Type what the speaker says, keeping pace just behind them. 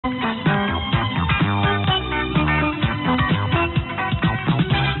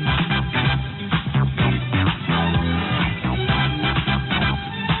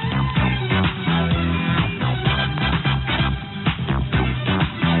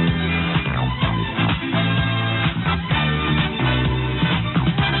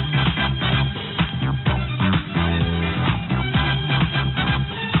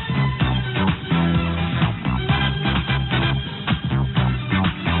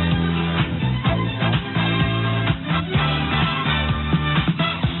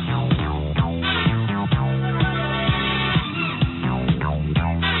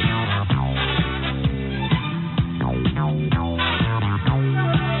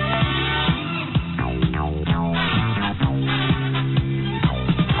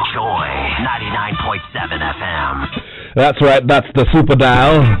That's right, that's the super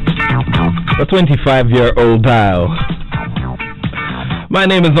dial, the 25-year-old dial. My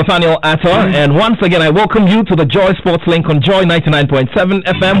name is Nathaniel Attoh, and once again I welcome you to the Joy Sports Link on Joy 99.7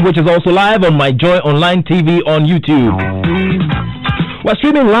 FM, which is also live on my Joy Online TV on YouTube. We're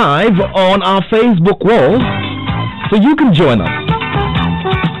streaming live on our Facebook wall, so you can join us.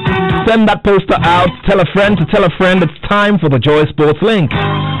 Send that poster out, tell a friend to tell a friend it's time for the Joy Sports Link.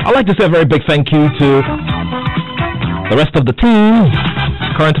 I'd like to say a very big thank you to the rest of the team,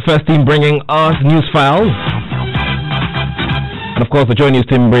 current affairs team bringing us news files, and of course the Joy News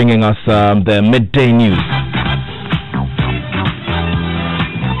team bringing us the midday news.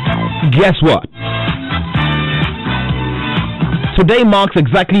 Guess what? Today marks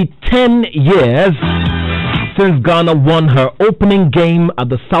exactly 10 years since Ghana won her opening game at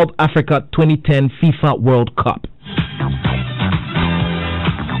the South Africa 2010 FIFA World Cup.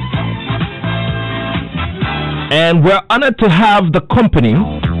 And we're honored to have the company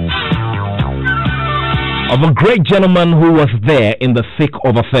of a great gentleman who was there in the thick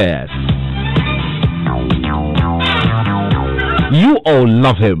of affairs. You all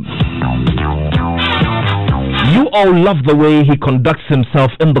love him. You all love the way he conducts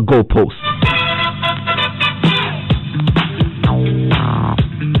himself in the goalpost.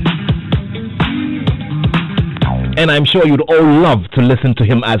 And I'm sure you'd all love to listen to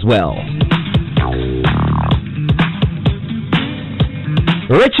him as well.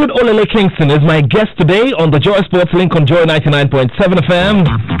 Richard Olele Kingson is my guest today on the Joy Sports Link on Joy 99.7 FM.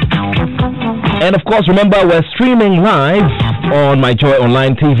 And of course, remember, we're streaming live on my Joy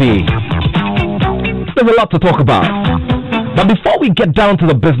Online TV. There's a lot to talk about. But before we get down to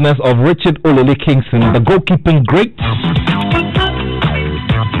the business of Richard Olele Kingson, the goalkeeping great,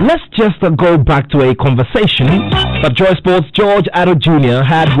 let's just go back to a conversation that Joy Sports' George Attoh Jr.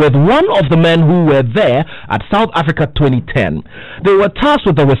 had with one of the men who were there at South Africa 2010. They were tasked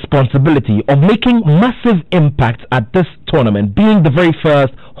with the responsibility of making massive impacts at this tournament, being the very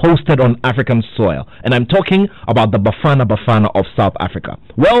first hosted on African soil. And I'm talking about the Bafana of South Africa.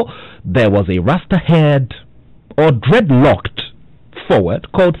 Well, there was a rasta-haired or dreadlocked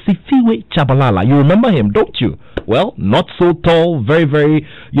forward called Sifiwe Chabalala. You remember him, don't you? Well, not so tall, very, very,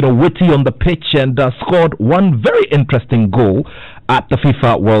 witty on the pitch, and scored one very interesting goal at the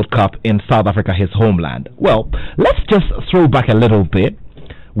FIFA World Cup in South Africa, his homeland. Well, let's just throw back a little bit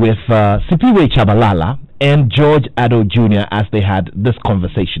with Sifiwe Chabalala and George Attoh Jr. as they had this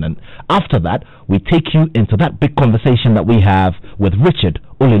conversation. And after that, we take you into that big conversation that we have with Richard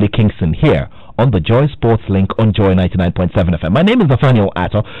Olele Kingson here on the Joy Sports Link on Joy 99.7 FM. My name is Nathaniel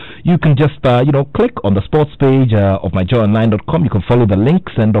Attoh. You can just, click on the sports page of myjoyonline.com. You can follow the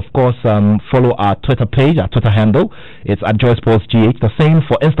links and, of course, follow our Twitter page, our Twitter handle. It's at Joy Sports GH. The same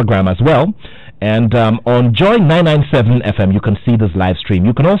for Instagram as well. And on Joy 997 FM, you can see this live stream.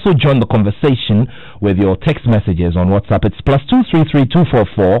 You can also join the conversation with your text messages on WhatsApp. It's +233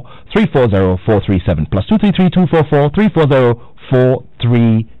 244 340 437. +233 244 340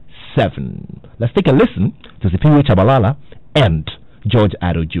 437. Let's take a listen to Sifiwe Chabalala and George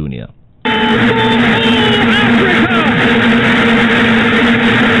Attoh Jr.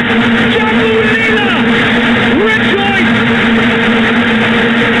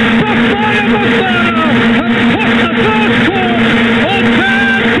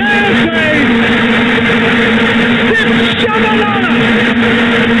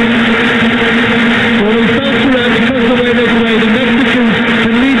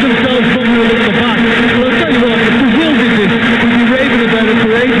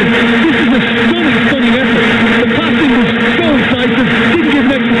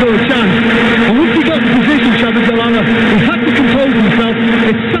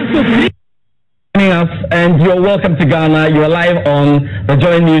 And you're welcome to Ghana. You're live on the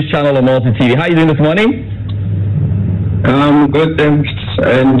Joy News channel on Multi TV. How are you doing this morning? Good, thanks.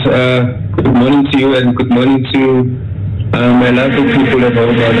 And good morning to you, and good morning to my lovely people at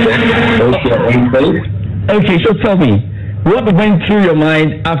home out there. Okay, so tell me, what went through your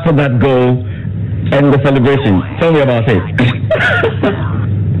mind after that goal and the celebration? Tell me about it.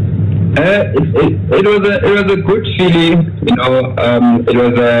 It was a good feeling, it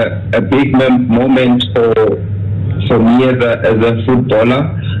was a big moment for me as a footballer,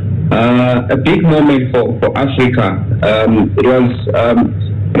 a big moment for Africa. It was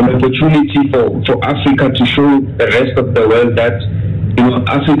an opportunity for Africa to show the rest of the world that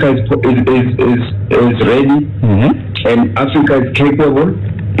Africa is ready, and Africa is capable,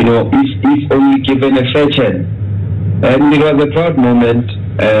 if only given a fair chance. And it was a proud moment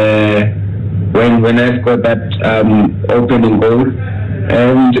when I scored that opening goal.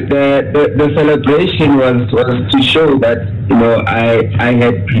 And the celebration was to show that, you know, I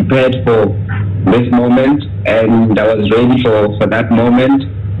had prepared for this moment, and I was ready for that moment.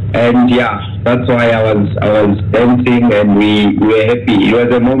 And yeah, that's why I was dancing, and we were happy. It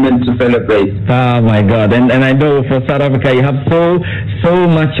was a moment to celebrate. Oh my God! And I know for South Africa you have so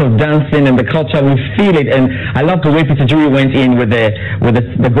much of dancing and the culture. We feel it, and I love the way Peter Jury went in with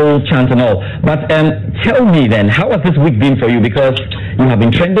the gold chant and all. But tell me then, how has this week been for you? Because you have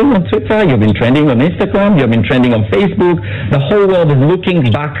been trending on Twitter, you've been trending on Instagram, you've been trending on Facebook. The whole world is looking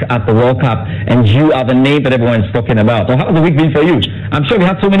back at the World Cup, and you are the name that everyone's talking about. So how has the week been for you? I'm sure we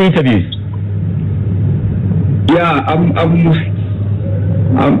had so many interviews. Yeah,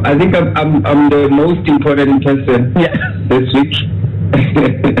 I think I'm the most important person this week.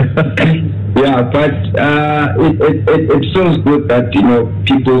 Yeah, but it feels good that, you know,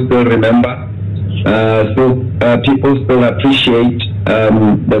 people still remember. People still appreciate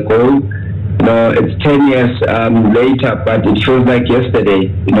the goal. You know, it's 10 years later, but it feels like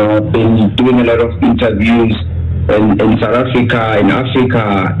yesterday. You know, I've been doing a lot of interviews in South Africa, in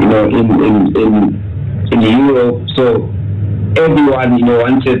Africa, you know, in Europe. So everyone, you know,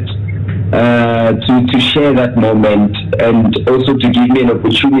 wanted to share that moment, and also to give me an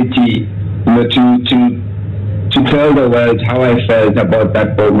opportunity, you know, to tell the world how I felt about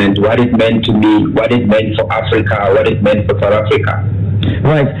that moment, what it meant to me, what it meant for Africa, what it meant for South Africa.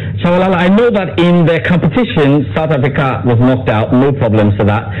 Right. Shabalala, I know that in the competition, South Africa was knocked out, no problems for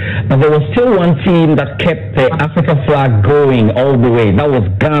that. But there was still one team that kept the Africa flag going all the way. That was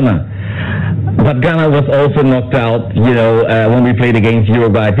Ghana. But Ghana was also knocked out, you know, when we played against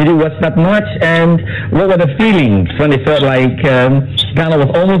Uruguay. Did you watch that match? And what were the feelings when it felt like Ghana was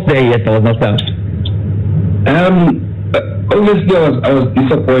almost there, yet I was knocked out? Obviously, I was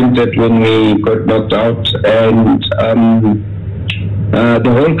disappointed when we got knocked out, and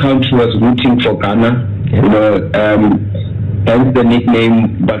the whole country was rooting for Ghana. You know, hence the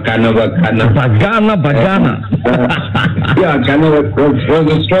nickname Bagana. Yeah, Ghana was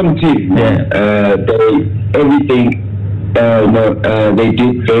a strong team. Yeah. They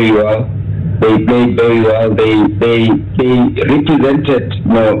did very well. They played very well. They represented,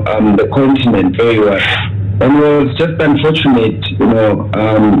 you know, the continent very well. And it was just unfortunate, you know,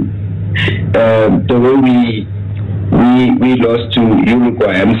 the way we lost to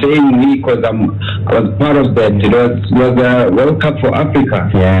Uruguay. I'm saying we because I was part of that. It was a World Cup for Africa.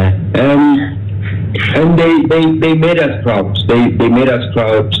 Yeah. And they made us proud. They made us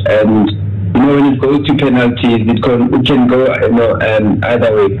proud. And you know, when it goes to penalties, it can go, you know,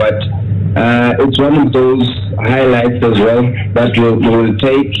 either way. But it's one of those highlights as well that we will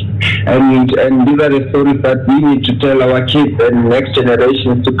take. And these are the stories that we need to tell our kids and next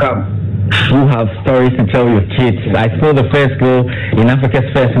generations to come. You have stories to tell your kids. I saw the first goal in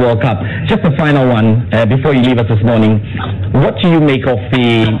Africa's first World Cup. Just a final one before you leave us this morning. What do you make of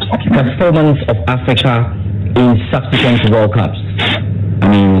the performance of Africa in subsequent World Cups? I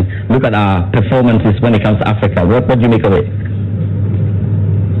mean, look at our performances when it comes to Africa. What do you make of it?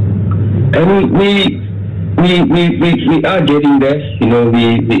 And we are getting there. You know,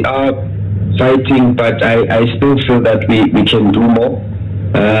 we are fighting, but I still feel that we can do more.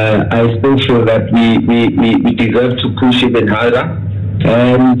 I still feel that we deserve to push even harder.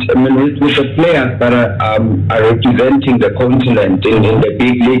 And I mean, with the players that are representing the continent in the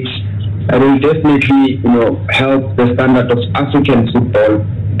big leagues, it will definitely, you know, help the standard of African football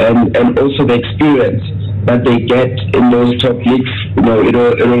and also the experience that they get in those top leagues. You know, it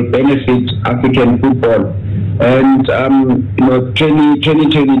will benefit African football. And you know,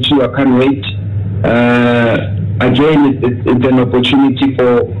 2022, I can't wait. Again, it's an opportunity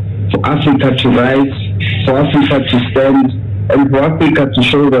for Africa to rise, for Africa to stand, and for Africa to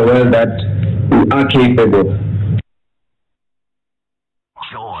show the world that we are capable.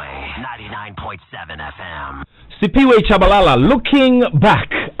 Joy 99.7 FM. Sipiwe Chabalala looking back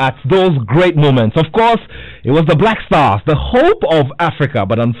at those great moments. Of course, it was the Black Stars, the hope of Africa,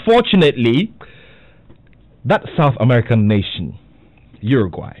 but unfortunately, that South American nation,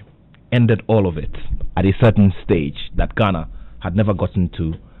 Uruguay, ended all of it at a certain stage that Ghana had never gotten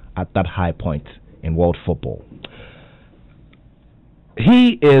to at that high point in world football.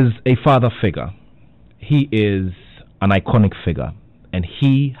 He is a father figure. He is an iconic figure. And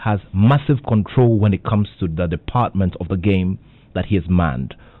he has massive control when it comes to the department of the game that he has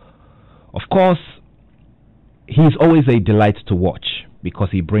manned. Of course, he is always a delight to watch because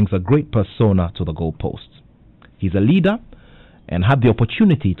he brings a great persona to the goalposts. He's a leader and had the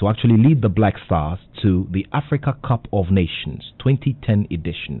opportunity to actually lead the Black Stars to the Africa Cup of Nations 2010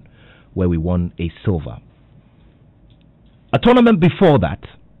 edition, where we won a silver. A tournament before that,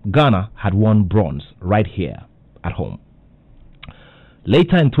 Ghana had won bronze right here at home.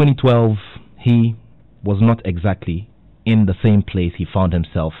 Later in 2012, he was not exactly in the same place he found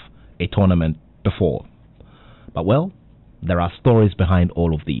himself a tournament before. But well, there are stories behind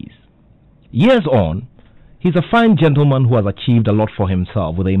all of these. Years on, he's a fine gentleman who has achieved a lot for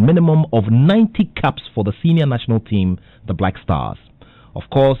himself with a minimum of 90 caps for the senior national team, the Black Stars. Of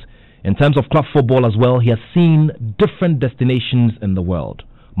course, in terms of club football as well, he has seen different destinations in the world.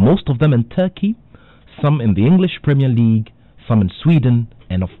 Most of them in Turkey, some in the English Premier League, some in Sweden,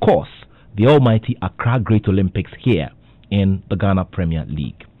 and of course, the almighty Accra Great Olympics here in the Ghana Premier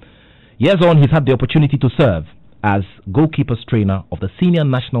League. Years on, he's had the opportunity to serve as goalkeepers trainer of the senior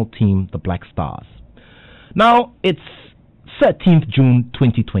national team, the Black Stars. Now, it's 13th June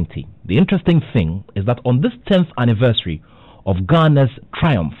 2020. The interesting thing is that on this 10th anniversary of Ghana's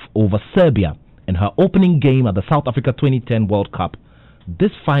triumph over Serbia in her opening game at the South Africa 2010 World Cup,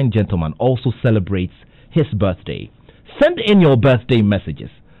 this fine gentleman also celebrates his birthday. Send in your birthday messages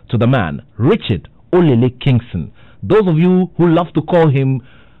to the man, Richard Olele Kingson. Those of you who love to call him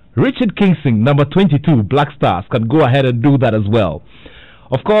Richard Kingson, number 22, Black Stars, can go ahead and do that as well.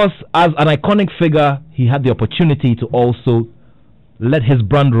 Of course, as an iconic figure, he had the opportunity to also let his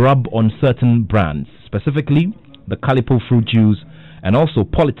brand rub on certain brands, specifically the Calipo fruit juice and also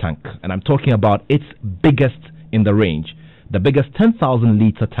Polytank. And I'm talking about its biggest in the range. The biggest 10,000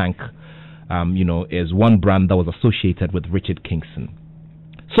 litre tank, is one brand that was associated with Richard Kingson.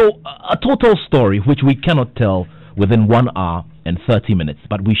 So, a total story which we cannot tell within 1 hour and 30 minutes,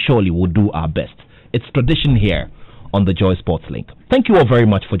 but we surely will do our best. It's tradition here on the Joy Sports Link. Thank you all very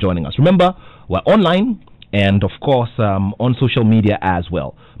much for joining us. Remember, we're online and, of course, on social media as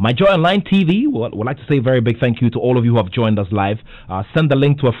well. My Joy Online TV would like to say a very big thank you to all of you who have joined us live. Send the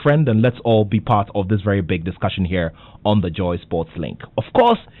link to a friend and let's all be part of this very big discussion here on the Joy Sports Link. Of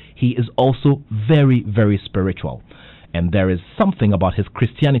course, he is also very, very spiritual. And there is something about his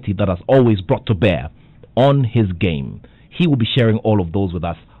Christianity that has always brought to bear on his game. He will be sharing all of those with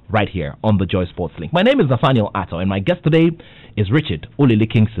us right here on the Joy Sports Link. My name is Nathaniel Attoh, and my guest today is Richard Olele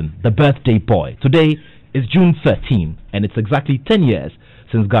Kingson, the birthday boy. Today is June 13, and it's exactly 10 years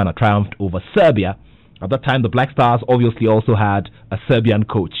since Ghana triumphed over Serbia. At that time, the Black Stars obviously also had a Serbian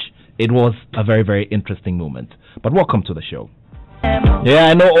coach. It was a very, very interesting moment. But welcome to the show. Yeah,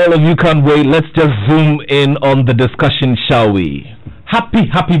 I know all of you can't wait. Let's just zoom in on the discussion, shall we?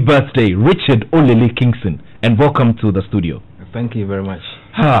 Happy birthday, Richard Olele Kingson, and welcome to the studio. Thank you very much.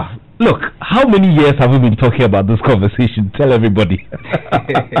 Look, how many years have we been talking about this conversation? Tell everybody.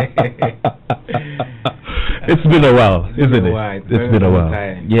 It's been a while, isn't it? It's been a while.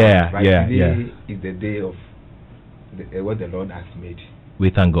 Yeah. Today is the day of what the Lord has made. We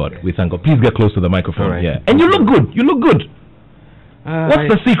thank God. We thank God. Please get close to the microphone. Right. Yeah. And you look good. You look good. What's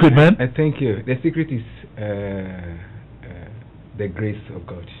the secret, man? I thank you. The secret is the grace of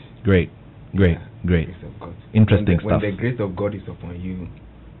God. Great. Grace of God. Interesting stuff. When the grace of God is upon you,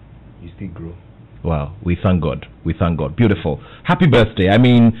 you still grow. Wow, we thank God. We thank God. Beautiful. Happy birthday. I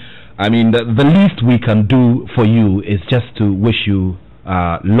mean, the least we can do for you is just to wish you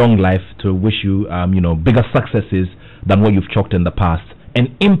long life, to wish you, bigger successes than what you've chalked in the past, and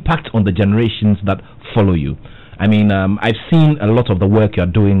impact on the generations that follow you. I mean, I've seen a lot of the work you're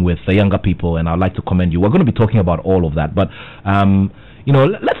doing with the younger people, and I'd like to commend you. We're going to be talking about all of that, but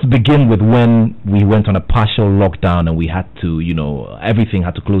let's begin with when we went on a partial lockdown and we had to, everything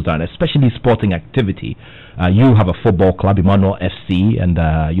had to close down, especially sporting activity. You have a football club, Emmanuel FC, and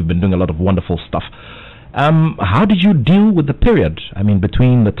you've been doing a lot of wonderful stuff. How did you deal with the period? I mean,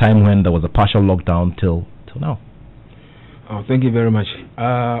 between the time when there was a partial lockdown till now? Oh, thank you very much.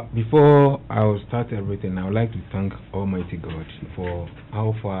 Before I will start everything, I would like to thank Almighty God for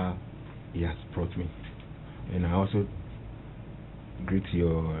how far He has brought me. And I also greet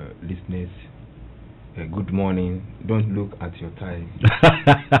your listeners. Good morning. Don't look at your time.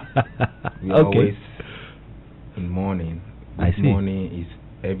 We are always in morning. Good morning is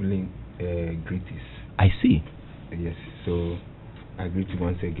Evelyn greetings. I see. Yes, so I greet you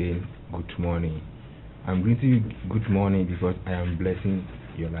once again. Good morning. I'm greeting you good morning because I am blessing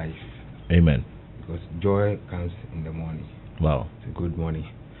your life. Amen. Because joy comes in the morning. Wow. So good morning.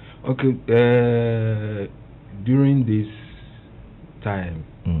 Okay, during this time,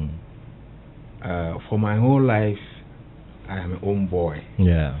 for my whole life, I am a home boy.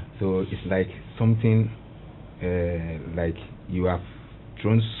 Yeah. So it's like something like you have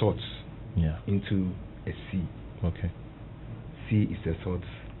thrown salt into a sea. Okay. Sea is a salt,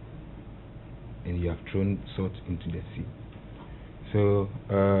 and you have thrown salt into the sea. So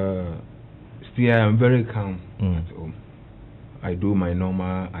still I am very calm at home. I do my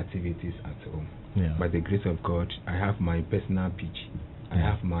normal activities at home. Yeah. By the grace of God, I have my personal pitch. I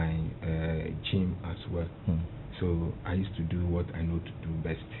have my gym as well. So I used to do what I know to do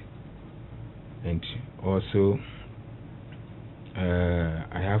best. And also,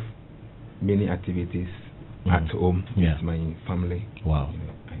 I have many activities at home with my family. Wow.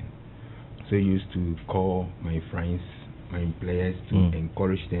 So I used to call my friends, my players, to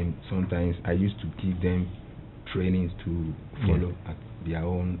encourage them. Sometimes I used to give them trainings to follow at their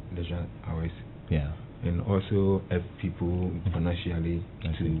own leisure hours. Yeah. And also help people financially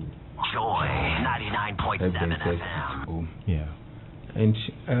to Joy 99.7 FM. home. Yeah. And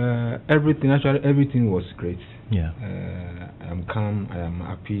everything was great. Yeah. I am calm, I am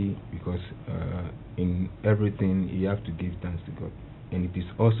happy, because in everything you have to give thanks to God. And it is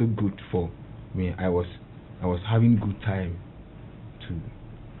also good for me. I was having good time to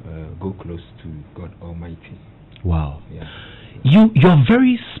go close to God Almighty. Wow. Yeah. You're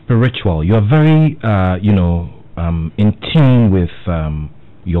very spiritual. You're very in tune with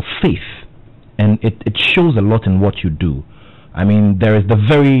your faith, and it shows a lot in what you do. I mean, there is the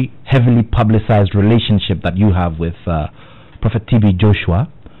very heavily publicized relationship that you have with Prophet TB Joshua.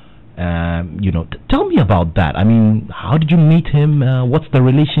 Tell me about that. I mean, how did you meet him? What's the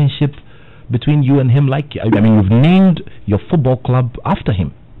relationship between you and him like? I mean, you've named your football club after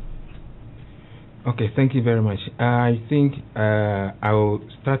him. Okay, thank you very much. I think I will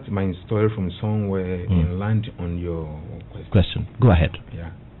start my story from somewhere and land on your question. Go ahead.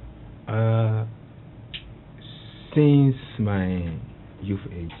 Yeah. Since my youth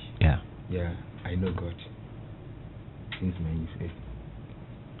age. Yeah, I know God. Since my youth age.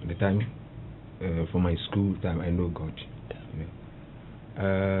 The time for my school time, I know God.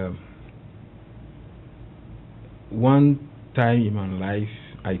 One time in my life,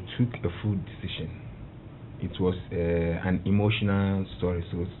 I took a full decision. It was an emotional story.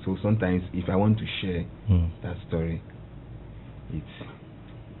 So sometimes, if I want to share that story, it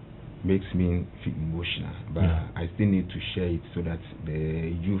makes me feel emotional. But I still need to share it so that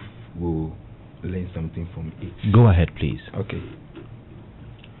the youth will learn something from it. Go ahead, please. Okay.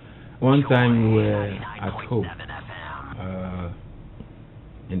 One time we were at home,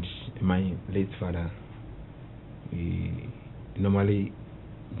 and my late father, he normally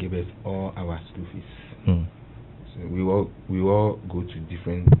gave us all our school fees. So we all go to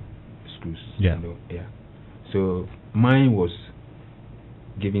different schools. Yeah. So mine was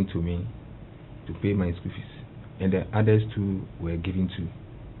given to me to pay my school fees, and the others too were given to.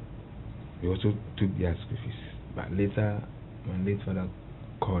 We also took their school fees, but later my late father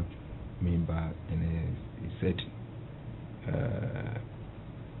called me back and he said,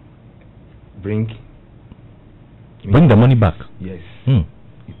 bring the money back. Yes.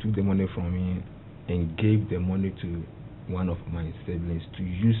 He took the money from me and gave the money to one of my siblings to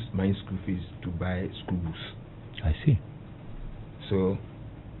use my school fees to buy school books. I see. So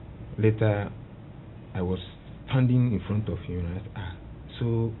later I was standing in front of him and I said,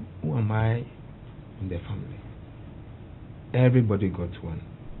 so who am I in the family? Everybody got one,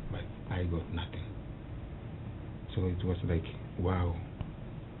 but I got nothing. So it was like, wow,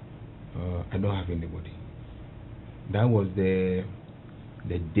 I don't have anybody. That was the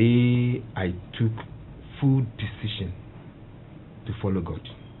day I took full decision to follow God,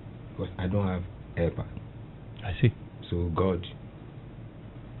 because I don't have helper. I see. So God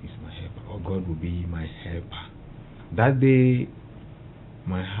is my helper, or God will be my helper. That day,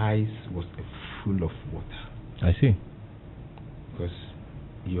 my eyes was full of water. I see. Because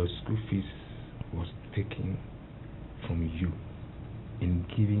your school fees was taken from you and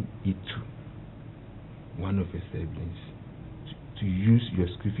giving it to one of your siblings to use your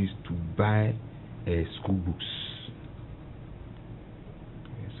school fees to buy school books.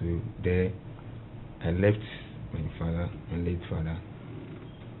 So there, I left my father, my late father,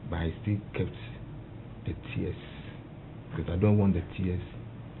 but I still kept the tears, because I don't want the tears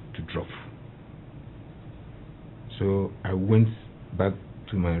to drop. So I went back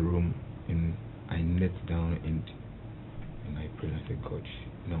to my room and I knelt down and I prayed. I said, God,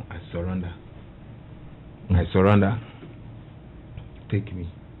 now I surrender. I surrender. Take me.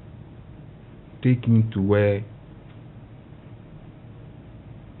 Take me to where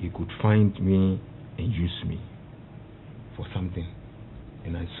you could find me and use me for something.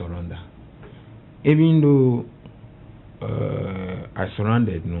 And I surrender. Even though I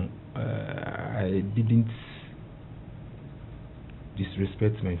surrendered, I didn't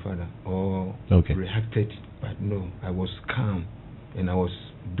disrespect my father or reacted, but no, I was calm and I was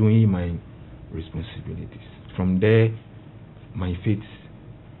doing my responsibilities. From there, my faith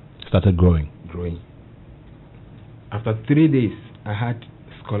started growing. After 3 days, I had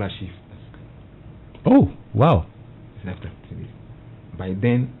scholarship. Oh, wow. After 3 days. By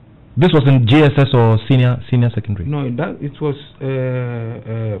then, this was in JSS or senior secondary? No, it was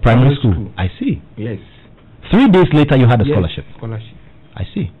primary school. I see. Yes. 3 days later, you had a scholarship. Scholarship. I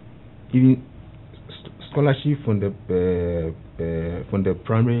see. Even scholarship from the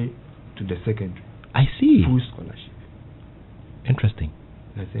primary to the secondary. I see. Full scholarship. Interesting.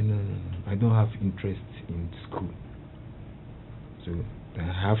 I said no, I don't have interest in school, so I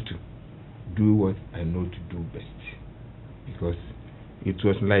have to do what I know to do best, because it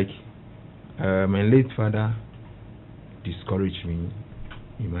was like my late father discouraged me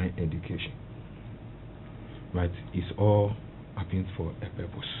in my education, but it's all happened for a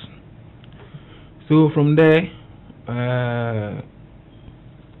purpose. So from there,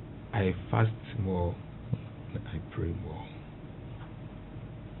 I fast more, I pray more.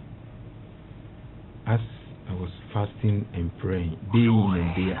 As I was fasting and praying day in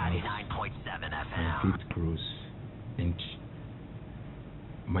and day out, my faith grows. And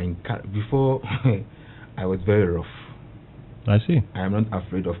before I was very rough. I see. I am not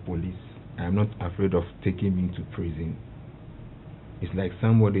afraid of police. I am not afraid of taking me to prison. It's like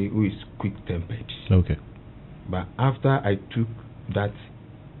somebody who is quick-tempered. Okay. But after I took that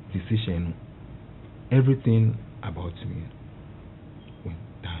decision, everything about me went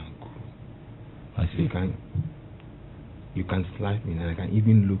down. I see. You can slap me, and I can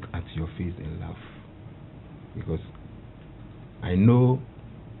even look at your face and laugh, because I know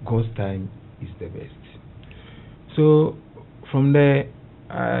God's time is the best. So from there,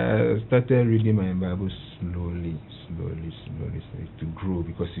 I started reading my Bible slowly to grow,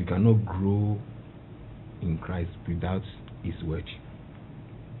 because you cannot grow in Christ without His word.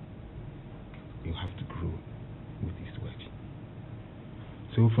 You have to grow with His word.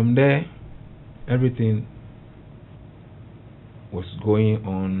 So from there, everything was going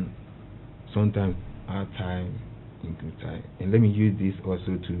on, sometimes hard time, in good time. And let me use this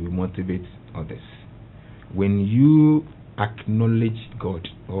also to motivate others. When you acknowledge God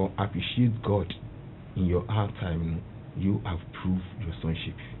or appreciate God in your hard time, you have proved your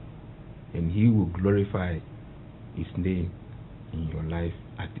sonship, and He will glorify His name in your life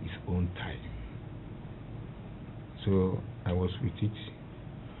at His own time. So I was with it.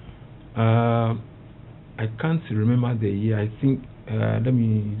 I can't remember the year. I think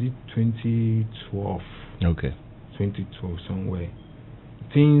is it 2012? Okay. 2012 somewhere.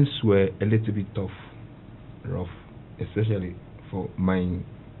 Things were a little bit tough, rough, especially for my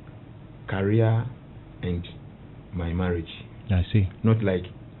career and my marriage. I see. Not like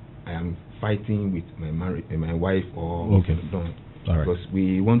I am fighting with my wife or okay. No, all right. Because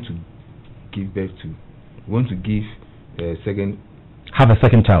we want to give birth to, we want to give a second. Have a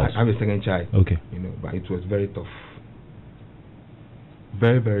second child. Have a second child. Okay. You know, but it was very tough.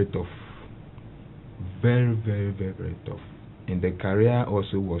 Very, very tough. Very, very, very, very tough. And the career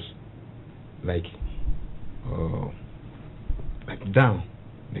also was like down.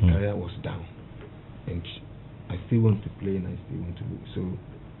 The career was down. And I still want to play and I still want to do. So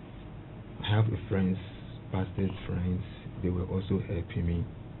I have friends, pastors, friends, they were also helping me.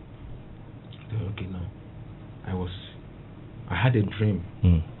 So, okay, now I had a dream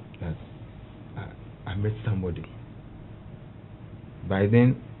that I met somebody. By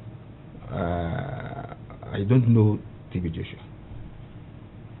then, I don't know T.B. Joshua.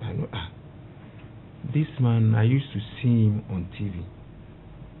 I know this man. I used to see him on TV.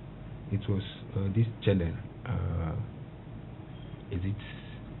 It was this channel. Is it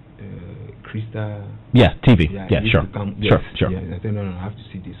Krista? Yeah, TV. Yeah, sure. Sure. Yeah, I said no, I have to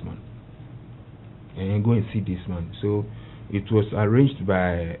see this man. And go and see this man. So it was arranged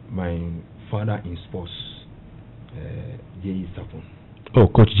by my father in sports, J.E. Sapon. Oh,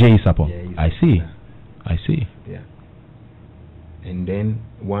 Coach J.E. Sapon. Yeah, I see. I see. Yeah. And then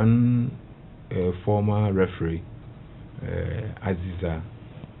one former referee, Aziza.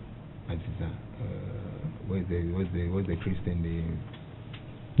 What's the Christian name?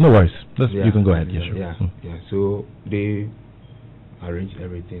 No worries. You can go ahead. Yeah, sure. Yeah. So they arranged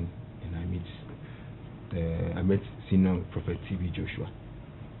everything, and I met Senior Prophet T.B. Joshua,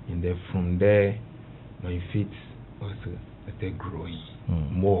 and then from there, my faith also started growing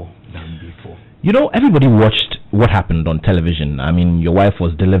more than before. You know, everybody watched what happened on television. I mean, your wife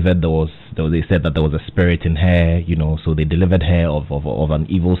was delivered. They said that there was a spirit in her. You know, so they delivered her of an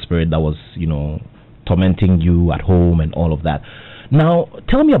evil spirit that was, you know, tormenting you at home and all of that. Now,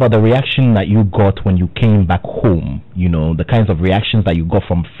 tell me about the reaction that you got when you came back home. You know, the kinds of reactions that you got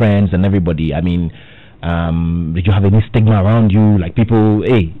from friends and everybody. I mean, did you have any stigma around you? Like people,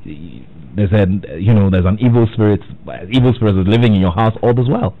 hey, there's an evil spirit is living in your house all this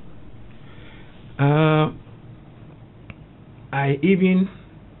while? I even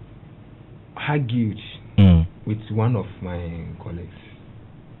argued with one of my colleagues.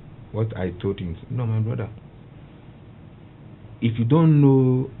 What I told him, no, my brother, if you don't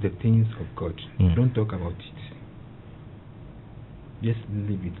know the things of God, don't talk about it. Just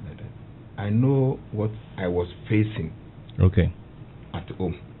leave it like that. I know what I was facing. Okay. At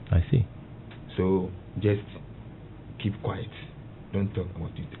home. I see. So just keep quiet. Don't talk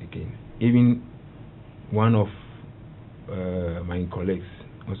about it again. Even one of my colleagues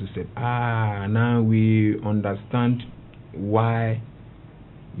also said, now we understand why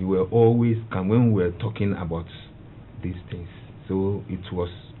you were always calm when we were talking about these things. So it was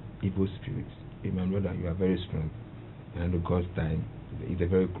evil spirits. Hey, my brother, you are very strong. And God's time, it's a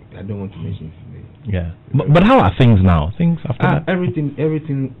very, I don't want to mention it. Yeah. But how are things now? Things after that?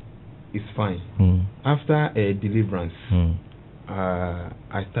 Everything is fine. After a deliverance,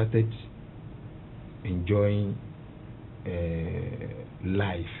 I started enjoying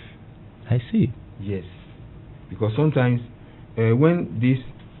life. I see. Yes. Because sometimes when this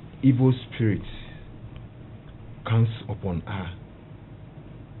evil spirit comes upon her,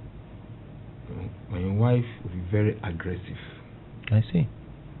 my wife will be very aggressive. I see.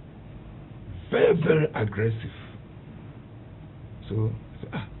 Very, very aggressive. So,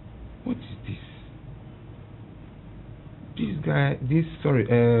 what is this? This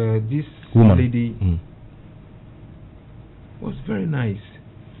woman, lady was very nice.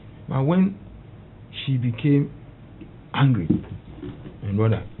 But when she became angry, and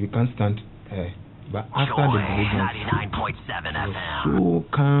brother, you can't stand her. But after the deliverance, 99.7 FM. so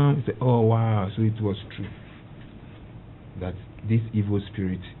calm. You say, oh wow, so it was true that this evil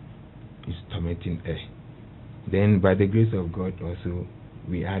spirit is tormenting her. Then by the grace of God also,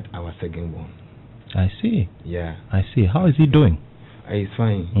 we had our second one. I see. Yeah. I see. How is he doing? He's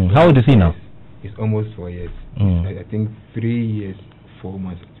fine. How old is he now? It's almost 4 years. I think 3 years, 4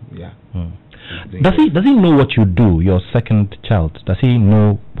 months. Yeah. Does he know what you do? Your second child. Does he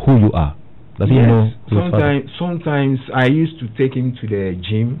know who you are? Does he know? Sometimes I used to take him to the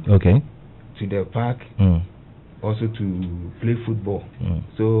gym. Okay. To the park. Also to play football.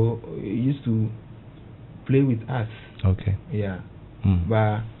 So he used to play with us. Okay. Yeah.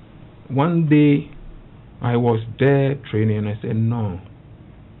 But one day I was there training and I said no.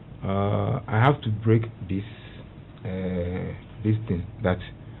 I have to break this thing that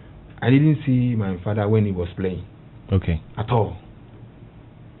I didn't see my father when he was playing. Okay. At all.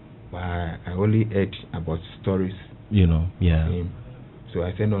 But I only heard about stories. Yeah. So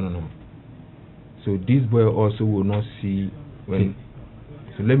I said no. So this boy also will not see when.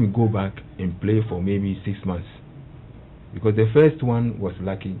 So let me go back and play for maybe 6 months. Because the first one was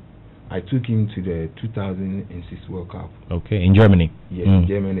lucky. I took him to the 2006 World Cup. Okay, in Germany. Yes, in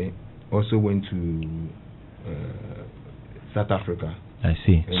Germany. Also went to South Africa. I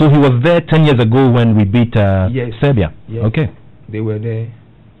see. So he was there 10 years ago when we beat Serbia. Yes. Okay. They were there,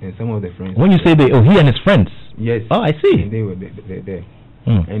 and some of the friends. When you say they, he and his friends. Yes. Oh, I see. And they were there.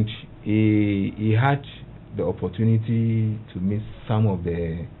 And he had the opportunity to meet some of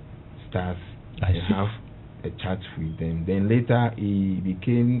the stars and have a chat with them. Then later he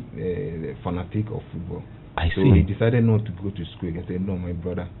became a fanatic of football. So he decided not to go to school. He said, no, my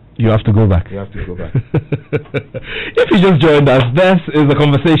brother, you have to go back. You have to go back. If you just joined us, this is a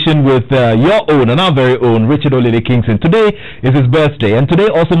conversation with your own and our very own Richard Olele Kingson. Today is his birthday, and today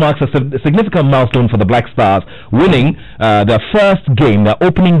also marks a significant milestone for the Black Stars, winning their first game, their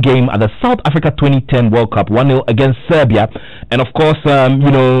opening game at the South Africa 2010 World Cup, 1-0 against Serbia. And of course,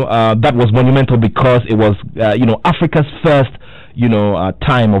 that was monumental because it was, Africa's first,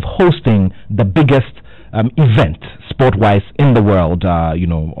 time of hosting the biggest event sport-wise in the world,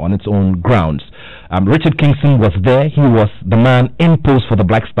 on its own grounds. Richard Kingson was there. He was the man in post for the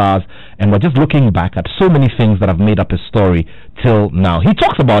Black Stars, and we're just looking back at so many things that have made up his story till now. He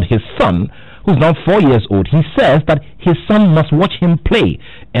talks about his son, who's now 4 years old. He says that his son must watch him play,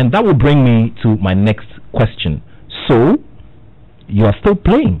 and that will bring me to my next question. So, you are still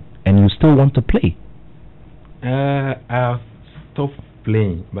playing, and you still want to play? I've stopped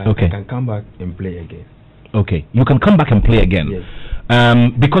playing, but I can come back and play again. Okay, you can come back and play again. Yes.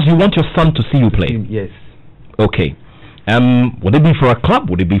 Because you want your son to see you play. Yes. Okay. Would it be for a club?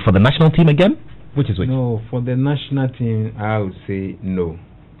 Would it be for the national team again? Which is which? No, for the national team, I would say no.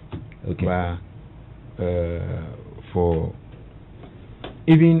 Okay. But for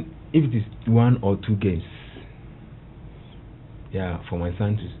even if it is 1 or 2 games, for my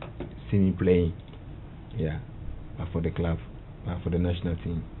son to see me playing, but for the club, for the national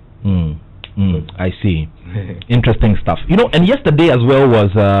team. I see. Interesting stuff. And yesterday as well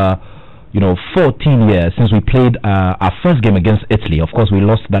was 14 years since we played our first game against Italy. Of course, we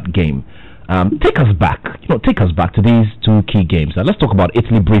lost that game. Take us back. Take us back to these two key games. Let's talk about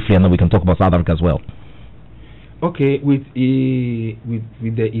Italy briefly, and then we can talk about South Africa as well. Okay, with the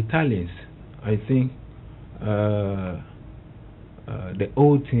Italians, I think the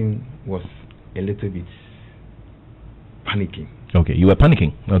whole team was a little bit panicking. Okay, you were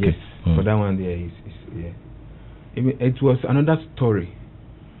panicking. Okay, yes, for that one there is yeah. It was another story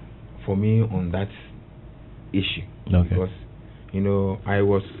for me on that issue. Okay. Because I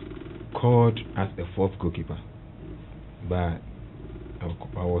was called as the fourth goalkeeper, but I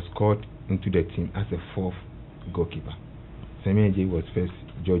was called into the team as the fourth goalkeeper. Samuel J was first,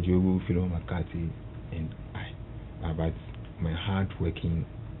 George Obu, Philo McCarthy, and I. But my hard working,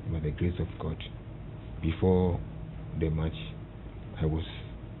 by the grace of God, before the match, I was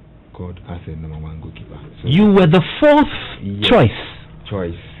called as the number one goalkeeper. So you were the fourth choice.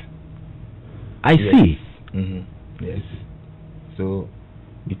 I see. Yes. So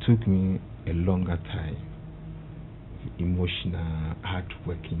it took me a longer time, emotional,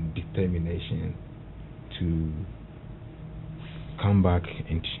 hard-working determination to come back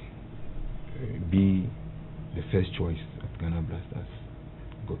and be the first choice of Ghana Blasters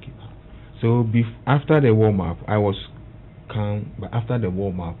goalkeeper. So after the warm-up, I was calm, but after the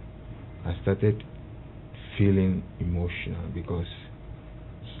warm-up, I started feeling emotional because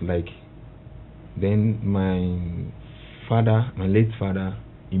it's like then my late father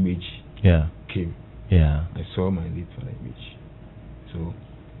image came. Yeah. I saw my late father image. So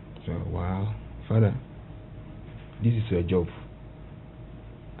wow, Father, this is your job.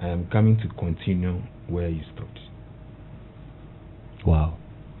 I am coming to continue where you stopped. Wow.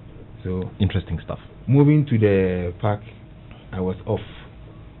 So interesting stuff. Moving to the park, I was off.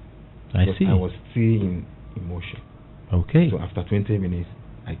 I see. I was still in emotion. Okay. So after 20 minutes,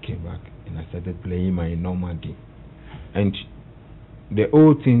 I came back and I started playing my normal game. And the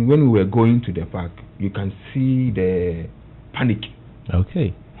whole thing, when we were going to the park, you can see the panic.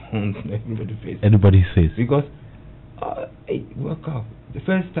 Okay. On everybody's face. Everybody's face. Because hey, World Cup, the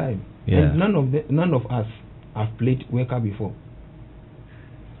first time. Yeah. And none of us have played World Cup before.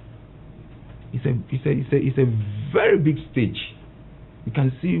 It's a very big stage. You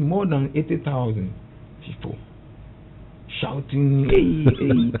can see more than 80,000 people shouting, hey,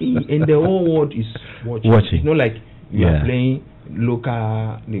 and the whole world is watching. It's not like you are playing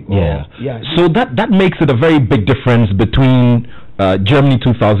local league. So that makes it a very big difference between Germany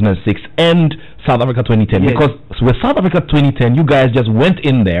 2006 and South Africa 2010. Yes. Because with South Africa 2010, you guys just went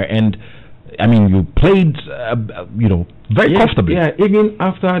in there and, I mean, you played, very comfortably. Yeah, even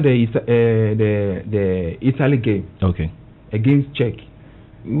after the Italy game. Okay. Against Czech,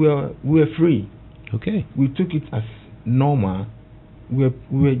 we were free. Okay. We took it as normal. We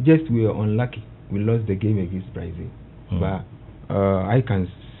were unlucky. We lost the game against Brazil. But I can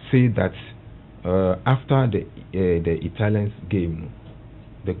say that after the Italians game,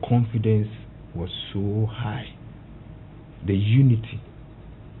 the confidence was so high. The unity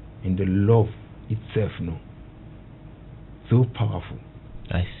and the love itself, so powerful.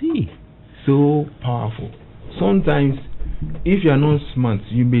 I see. So powerful. Sometimes, if you are not smart,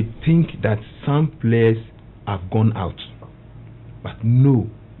 you may think that some players have gone out. But no,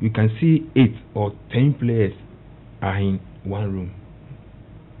 you can see 8 or 10 players are in one room.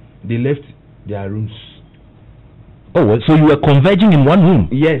 They left their rooms. Oh, so you were converging in one room?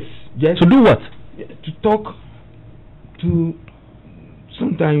 Yes. To do what? To talk. To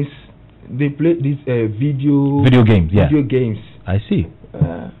sometimes they play these video games. Video games. I see.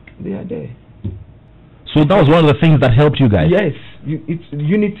 They are there. So that was one of the things that helped you guys. Yes, it's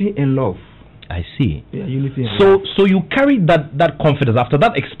unity and love. I see. Yeah, unity and love. So you carried that confidence after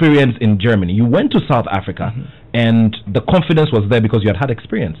that experience in Germany. You went to South Africa, and the confidence was there because you had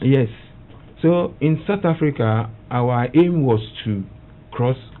experience. Yes. So in South Africa, our aim was to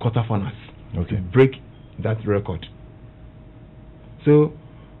cross quarterfinals. Okay. To break that record. So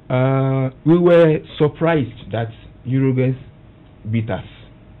we were surprised that Uruguay beat us.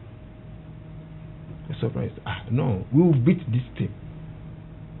 Surprised. No, we will beat this team.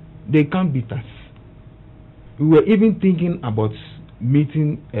 They can't beat us. We were even thinking about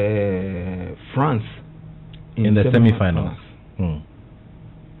meeting France in the semi-finals.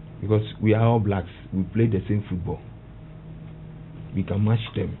 Because we are all blacks. We play the same football. We can match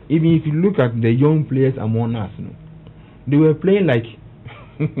them. Even if you look at the young players among us, they were playing like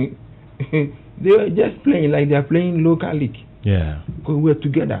they were just playing like they are playing local league. Yeah. Because we were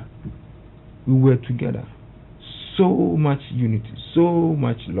together. We were together. so much unity, so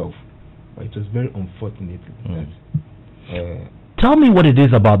much love. But it was very unfortunate that. Tell me what it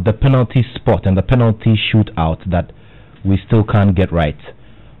is about the penalty spot and the penalty shootout that we still can't get right.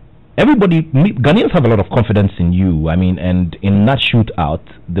 Ghanaians have a lot of confidence in you. I mean, and in that shootout,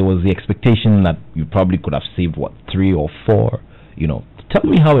 there was the expectation that you probably could have saved, 3 or 4, you know. Tell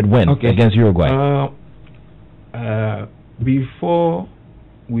me how it went against Uruguay. Before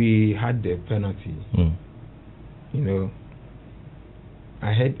we had the penalty, you know,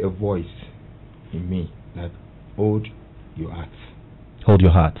 I heard a voice in me that, hold your heart. Hold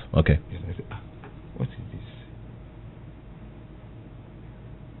your heart, okay. Yes, I said, what is this?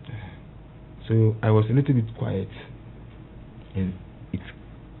 So I was a little bit quiet, and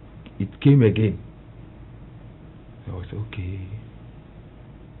it came again. I was okay.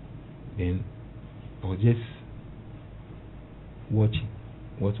 Then I was just watching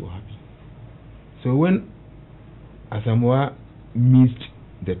what will happen. So when Asamoah missed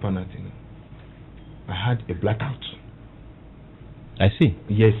the penalty, I had a blackout. I see.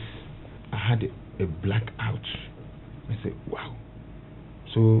 Yes, I had a blackout. I said, wow.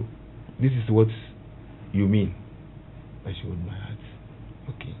 So this is what you mean. I showed my heart.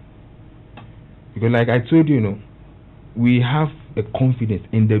 Okay. Because like I told you, we have a confidence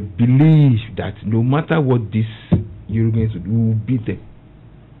in the belief that no matter what these Uruguayans do, we will beat them.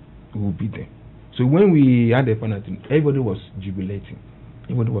 We will beat them. So when we had the penalty, everybody was jubilating.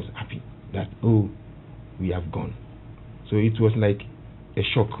 Everybody was happy that, oh, we have gone. So it was like a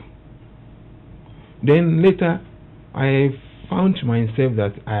shock. Then later, I found myself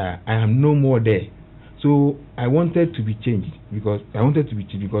that I am no more there. So I wanted to be changed because I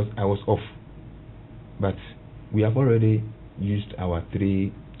was off. But we have already used our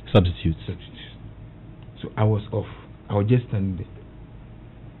 3 substitutes. So I was off. I was just standing there.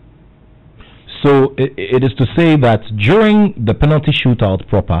 So it is to say that during the penalty shootout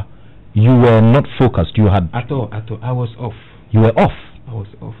proper, you were not focused. You had at all. I was off. You were off. I was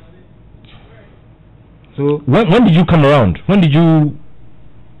off. So when did you come around? When did you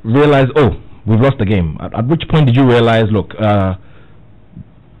realize, oh, we've lost the game? At which point did you realize, look, after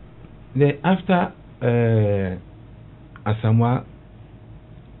Asamoah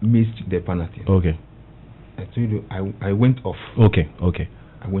missed the penalty. Okay. I told you I went off. Okay.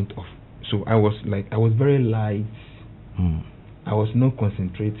 I went off. So I was very light. I was not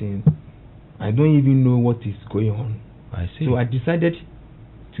concentrating. I don't even know what is going on. I see. So I decided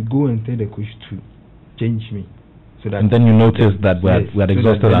to go and tell the coach to change me. So that and then you noticed that we had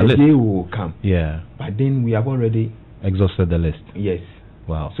exhausted our list. The day will come. Yeah. But then we have already exhausted the list. Yes.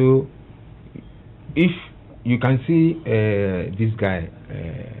 Wow. So if you can see this guy,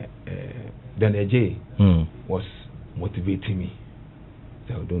 Dan J was motivating me.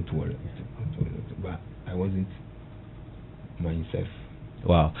 So don't worry. But I wasn't myself.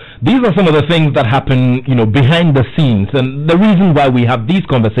 Wow. These are some of the things that happen, behind the scenes, and the reason why we have these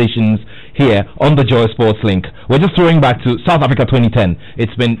conversations here on the Joy Sports Link. We're just throwing back to South Africa 2010.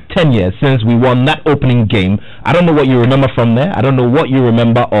 It's been 10 years since we won that opening game. I don't know what you remember from there. I don't know what you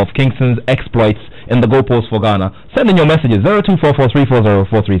remember of Kingson's exploits in the goalpost for Ghana. Send in your messages,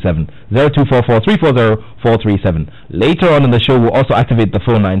 0244340437, 0244340437. Later on in the show, we'll also activate the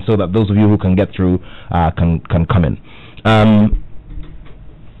phone line so that those of you who can get through can come in.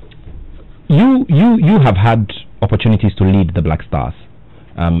 You have had opportunities to lead the Black Stars.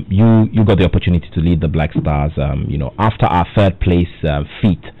 You got the opportunity to lead the Black Stars. After our third place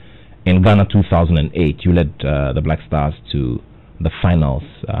feat in Ghana 2008, you led the Black Stars to the finals.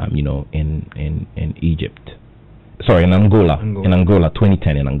 In Egypt. Sorry, in Angola. In Angola,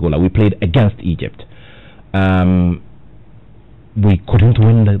 2010 in Angola, we played against Egypt. We couldn't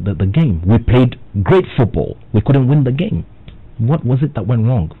win the game. We played great football. We couldn't win the game. What was it that went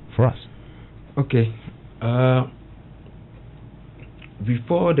wrong for us? Okay.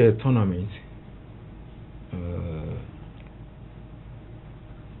 Before the tournament,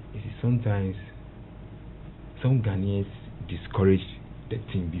 sometimes some Ghanaians discourage the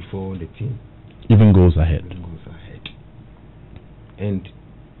team before the team even goes ahead. And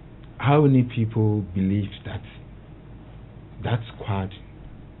how many people believe that squad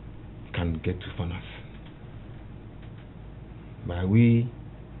can get to finals? But we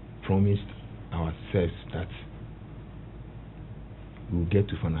promised ourselves that we'll get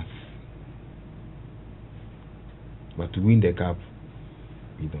to finals. But to win the cup,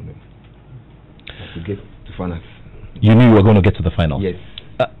 we don't know. But to get to finals. You knew you were going to get to the final? Yes.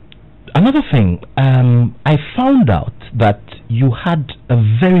 Another thing, I found out that you had a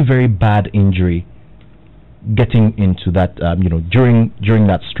very, very bad injury getting into that, during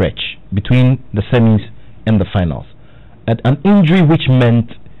that stretch between the semis and the finals. An injury which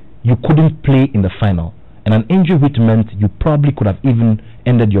meant you couldn't play in the final, and an injury which meant you probably could have even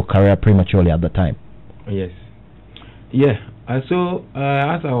ended your career prematurely at the time. Yes. Yeah. So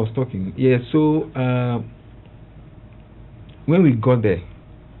as I was talking, when we got there,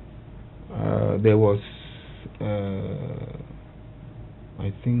 there was,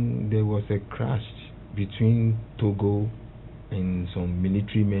 I think there was a crash between Togo and some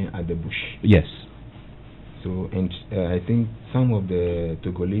military men at the bush. Yes. So, and I think some of the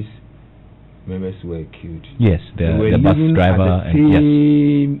Togolese members were killed. Yes, the bus driver at the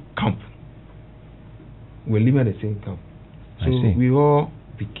same camp. We were living at the same camp. So we all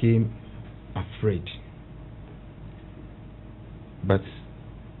became afraid. But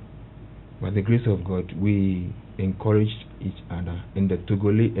by the grace of God, we encouraged each other, and the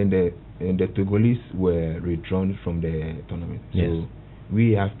Togolese were withdrawn from the tournament. Yes. So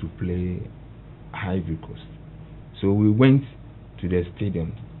we have to play Ivory Coast. So we went to the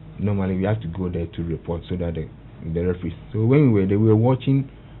stadium. Normally we have to go there to report so that the referees. So when we were there, we were watching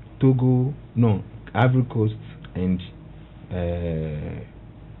Ivory Coast and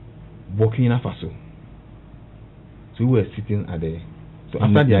Burkina Faso. So we were sitting at the. So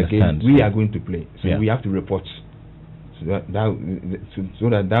after their game, we are going to play. So we have to report. So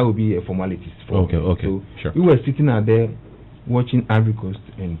that will be a formality. Okay. So sure. We were sitting out there watching Ivory Coast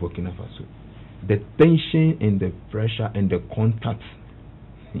and Burkina Faso. The tension and the pressure and the contact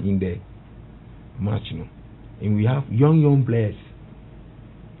in the match, and we have young players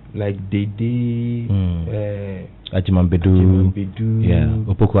like Dede, Ajiman Bedu,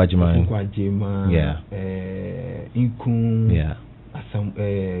 Opoku Ajiman, Inkun,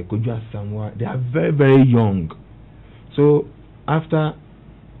 Koju Asamoah. They are very, very young. So after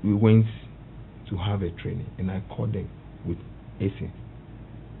we went to have a training, and I called them with AC.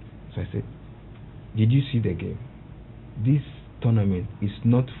 So I said, did you see the game? This tournament is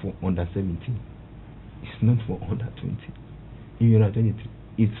not for under 17. It's not for under 20. Even under 23.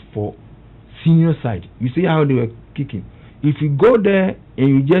 It's for senior side. You see how they were kicking. If you go there and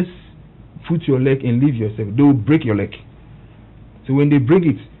you just put your leg and leave yourself, they will break your leg. So when they break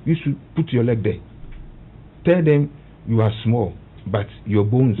it, you should put your leg there. Tell them you are small, but your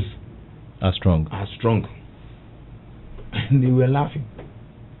bones are strong. And they were laughing.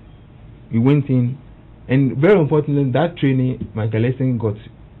 We went in, and very importantly, that training, Michael Essien got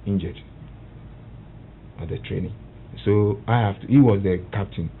injured at the training. So he was the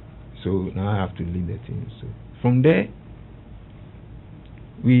captain. So now I have to lead the team. So from there,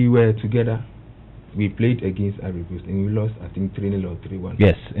 we were together. We played against Ivory Coast, and we lost, I think, 3-0 or 3-1.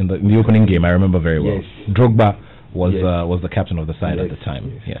 Yes, in the opening game, I remember very well. Yes. Drogba was the captain of the side at the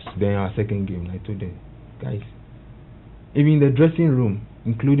time. Yes. Then our second game, I told them, guys, even in the dressing room,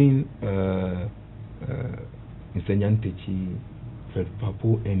 including Nsenyantechi, Fred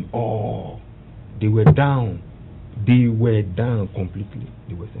Papo, and all, they were down. They were down completely.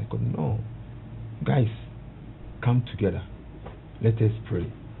 They were saying, no, guys, come together. Let us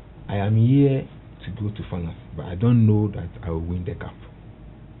pray. I am here to go to finals, but I don't know that I will win the cup.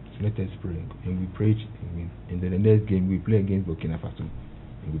 So let us pray. And we prayed and win. And then the next game, we play against Burkina Faso,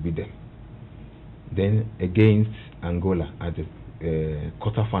 and we beat them. Then against Angola at the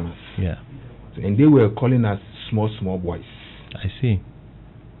quarterfinals. Yeah. So, and they were calling us small boys. I see.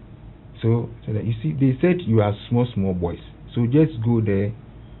 So that you see, they said you are small boys. So just go there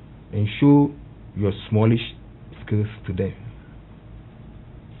and show your smallish skills to them.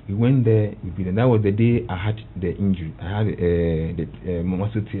 We went there. We beat them. That was the day I had the injury. I had the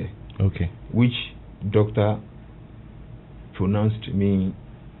muscle tear. Okay. Which doctor pronounced me.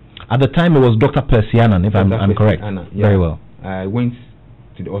 At the time, it was Dr. Persianan, if I'm correct. Yeah. Very well. I went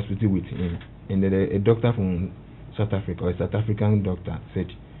to the hospital with him, and a doctor from South Africa, or a South African doctor,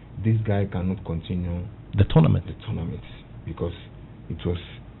 said this guy cannot continue the tournament because it was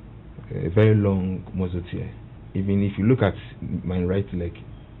a very long muscle tear. Even if you look at my right leg,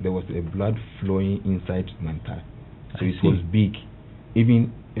 there was a blood flowing inside my thigh, so it was big.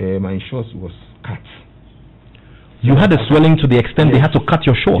 Even my shorts was cut. You had a swelling to the extent they had to cut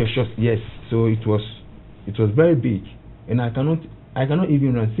your shorts. Yes. So it was very big, and I cannot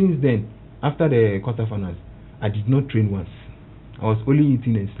even run. Since then, after the quarterfinals, I did not train once. I was only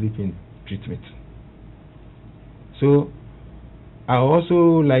eating and sleeping treatment. So I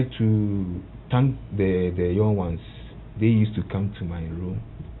also like to thank the young ones. They used to come to my room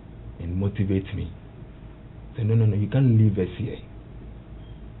and motivate me. Say, no, you can't leave us here.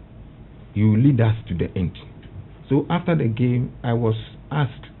 You lead us to the end. So after the game, I was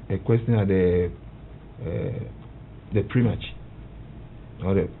asked a question at the pre-match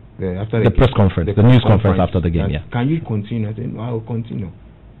or the after the press conference, the news conference after the game. Yeah. Can you continue? I said, no, I will continue.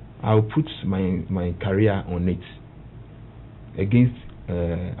 I will put my career on it against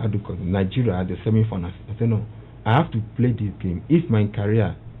Nigeria at the semi-finals. I said, no, I have to play this game. If my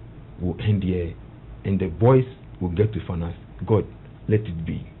career will end here and the boys will get to finals, God, let it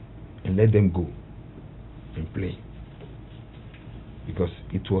be, and let them go and play, because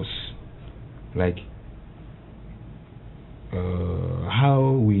it was like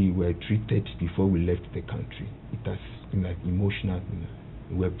how we were treated before we left the country. It has been like emotional.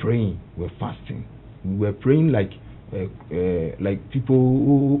 We were praying, we were fasting, we were praying like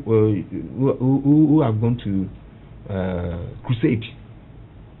people who have gone to crusade.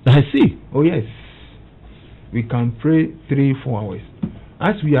 I see. Oh yes, we can pray 3-4 hours.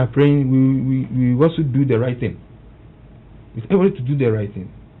 As we are praying, we also do the right thing. It's able to do the right thing.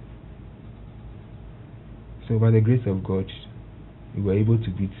 So by the grace of God, we were able to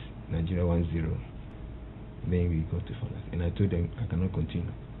beat Nigeria 1-0. Then we got to finals, and I told them I cannot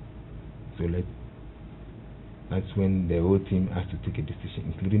continue. So that's when the whole team has to take a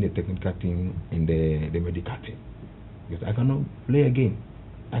decision, including the technical team and the medical team, because I cannot play again.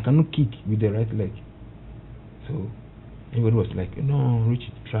 I cannot kick with the right leg. So everybody was like, no,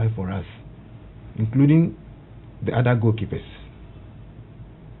 Richard, try for us, including the other goalkeepers.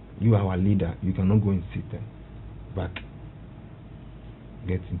 You are our leader. You cannot go and sit back.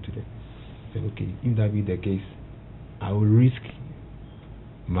 Get into them. Say, okay, if that be the case, I will risk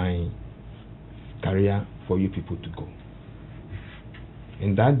my career for you people to go.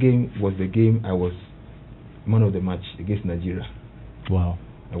 And that game was the game I was man of the match against Nigeria. Wow.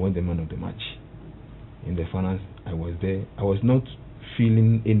 I won the man of the match. In the finals, I was there. I was not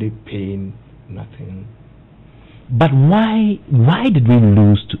feeling any pain, nothing. But why did we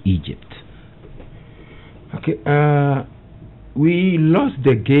lose to Egypt? Okay, we lost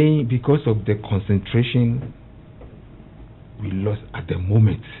the game because of the concentration we lost at the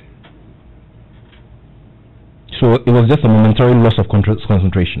moment. So it was just a momentary loss of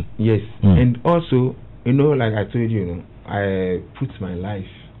concentration. Yes, and also, like I told you, I put my life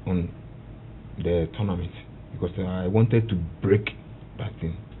on the tournament because I wanted to break that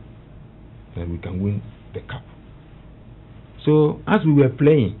thing, that we can win the cup. So as we were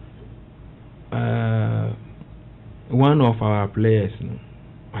playing, one of our players,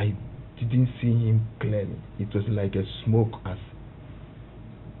 I didn't see him clearly. It was like a smoke has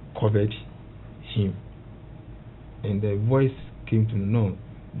covered him, and the voice came to know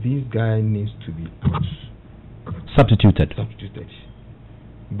this guy needs to be out. Substituted.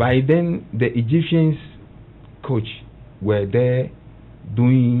 By then, the Egyptians coach were there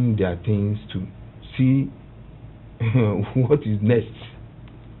doing their things to see what is next.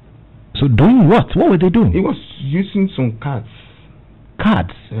 So doing what? What were they doing? He was using some cards.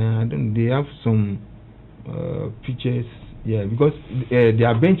 Cards? They have some pictures. Yeah, because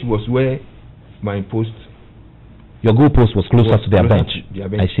their bench was where my post. Your goal post was closer to their bench.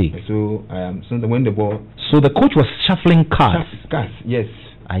 I see. So when the ball. So the coach was shuffling cards. Cards, yes.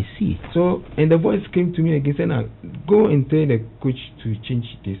 I see. So and the voice came to me again saying, "Go and tell the coach to change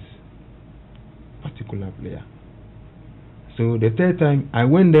this particular player." So the third time I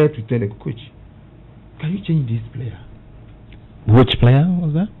went there to tell the coach, "Can you change this player?" Which player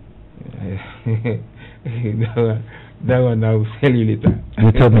was that? That one I will tell you later.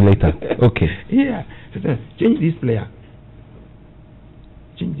 You tell me later. Okay. Yeah. So change this player.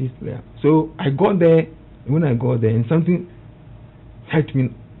 Change this player. So I got there. When I got there, and something hit me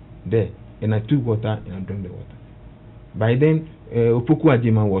there, and I took water and I drank the water. By then, Opoku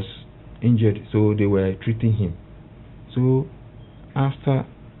Ajima was injured, so they were treating him. So after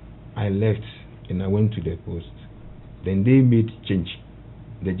I left and I went to the post, then they made change.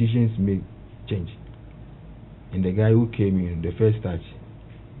 The Egyptians made change, and the guy who came in the first touch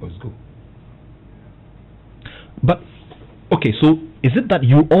was go. But okay, so is it that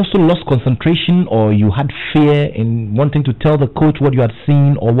you also lost concentration, or you had fear in wanting to tell the coach what you had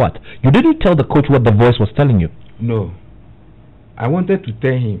seen, or what? You didn't tell the coach what the voice was telling you. No, I wanted to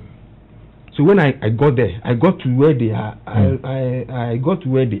tell him. So when I got there, I got to where they are. I got to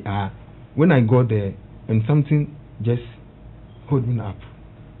where they are. When I got there, and something just hold me up,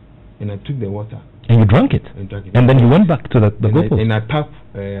 and I took the water. And you drank it. And then you went back to the goalpost. And I tapped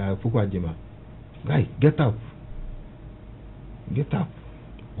Opoku Ajima. Guy, get up. Get up.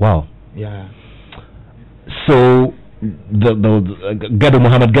 Wow. Yeah. So the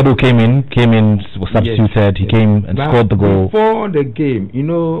Gado came in, was substituted. Yes. He came and scored the goal. Before the game,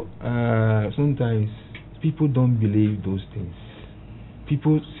 sometimes people don't believe those things.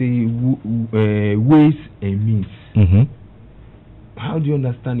 People say ways and means. how do you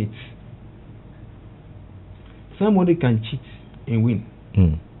understand it? Somebody can cheat and win.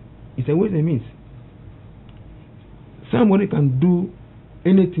 It's a ways and means. Somebody can do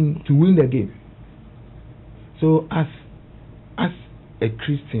anything to win the game. So as a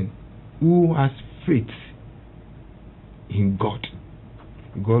Christian who has faith in God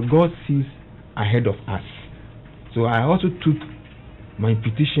sees ahead of us. So I also took my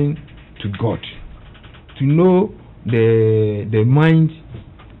petition to God to know the mind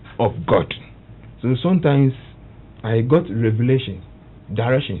of God. So sometimes I got revelation,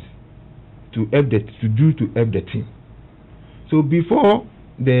 directions to help the team. So before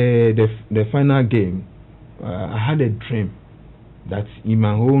the final game, I had a dream that in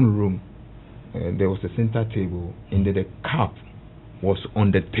my own room there was a center table and the cup was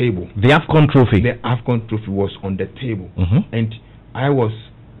on the table. The AFCON trophy. The AFCON trophy was on the table, and I was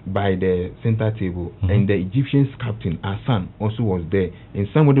by the center table, and the Egyptian captain Hassan also was there, and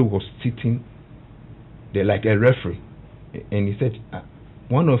somebody was sitting there like a referee, and he said,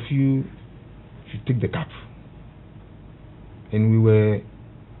 "One of you should take the cup." And we were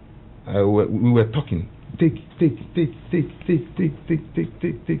talking. Take.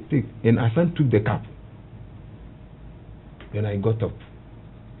 And Hassan took the cup. Then I got up.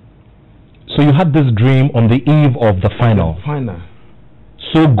 So you had this dream on the eve of the final.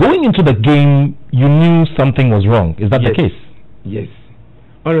 So going into the game, you knew something was wrong. Is that the case? Yes.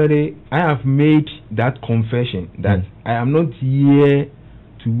 Already, I have made that confession that I am not here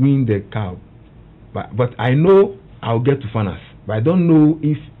to win the cup, but I know I'll get to finals. But I don't know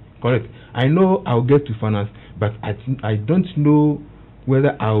if correct. I know I'll get to finals, but I don't know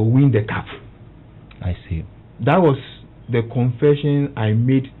whether I'll win the cup. I see. That was the confession I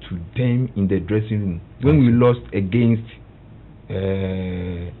made to them in the dressing room when we lost against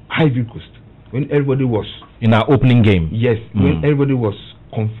Ivory Coast. When everybody was in our opening game. Yes, when everybody was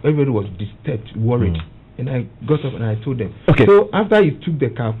disturbed, worried, and I got up and I told them. Okay. So after he took the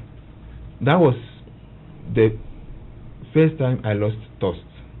cup, that was the first time I lost toss.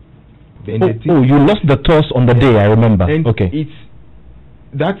 You lost the toss on the day, I remember. And okay. It's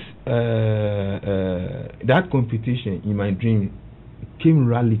that competition in my dream came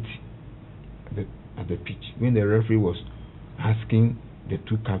rallied at the pitch when the referee was asking the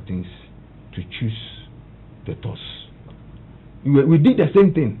two captains to choose the toss. We did the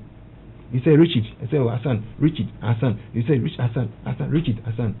same thing. He said Richard. I said Hassan. Richard, Hassan. He said Hassan, Richard,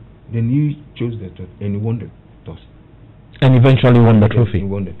 Hassan. Then he chose the toss and he won the toss. And eventually won the trophy. He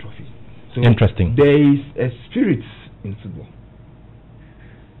won the trophy. So interesting. There is a spirit in football.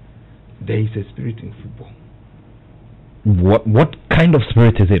 There is a spirit in football. What kind of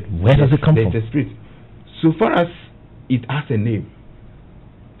spirit is it? Where does it come from? There's a spirit. So far as it has a name,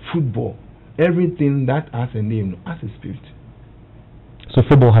 football, everything that has a name has a spirit. So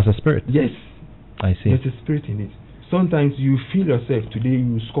football has a spirit? Yes. I see. There's a spirit in it. Sometimes you feel yourself, today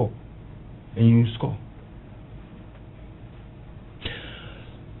you score, and you score.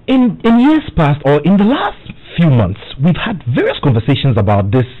 In years past, or in the last few months, we've had various conversations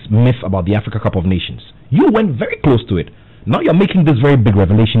about this myth about the Africa Cup of Nations. You went very close to it. Now you're making this very big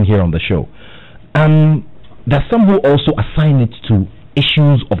revelation here on the show. There's some who also assign it to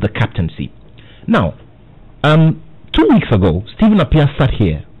issues of the captaincy. Now, 2 weeks ago, Stephen Appiah sat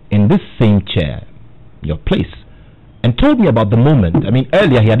here in this same chair, your place, and told me about the moment. I mean,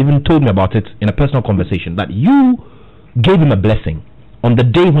 earlier he had even told me about it in a personal conversation, that you gave him a blessing on the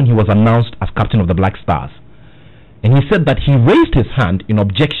day when he was announced as captain of the Black Stars. And he said that he raised his hand in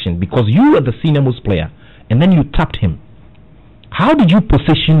objection because you were the senior most player, and then you tapped him. How did you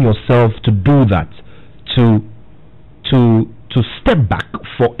position yourself to do that, to step back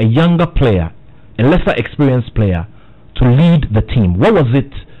for a younger player, a lesser experienced player, to lead the team? What was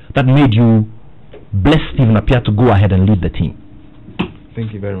it that made you bless Stephen Appiah to go ahead and lead the team?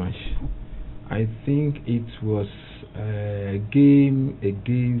 Thank you very much. I think it was a game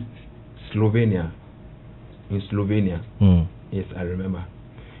against Slovenia. In Slovenia. Yes, I remember.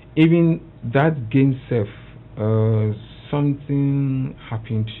 Even that game itself, something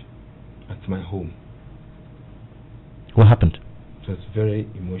happened at my home. What happened? It was very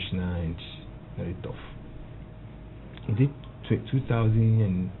emotional and very tough. Is it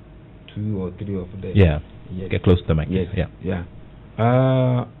 2002 or 3 of that? Yeah. Yes. Get close to the mic. Yes. Yeah.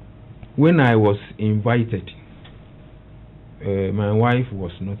 When I was invited, my wife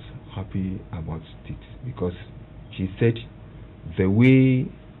was not happy about it because she said the way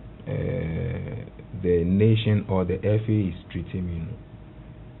the nation or the FA is treating me,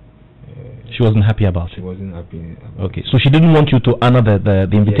 she wasn't happy about it. She wasn't happy about Okay, so she didn't want you to honor the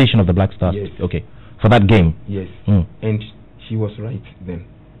invitation of the Black Stars. Yes. Okay, for that game. Yes. And she was right then.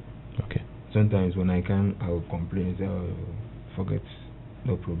 Okay. Sometimes when I come, I will complain and say, "Oh, forget,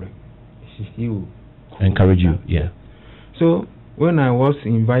 no problem." He will Encourage you, yeah. So when I was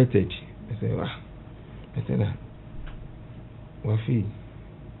invited, I said, Wafi,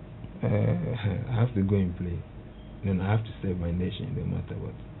 I have to go and play. Then I have to serve my nation no matter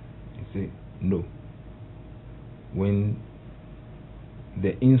what. He said, no. When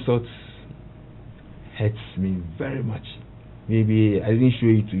the insults hurts me very much, maybe I didn't show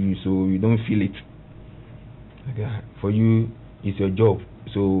it to you, so you don't feel it. Okay. For you, it's your job,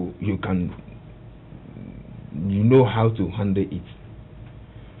 so you know how to handle it.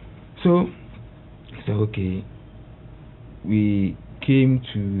 So I said, okay. We came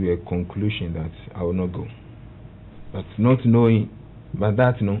to a conclusion that I will not go. But not knowing, I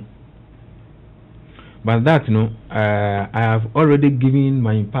have already given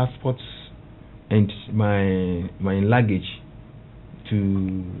my passports and my luggage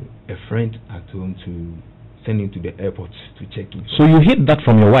to a friend at home to send him to the airport to check in. So you hid that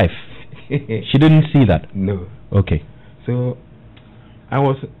from your wife? She didn't see that? No. Okay. So I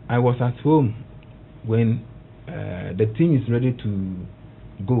was at home when the team is ready to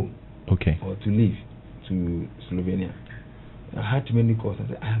go. Okay. Or to leave to Slovenia. I had many calls. I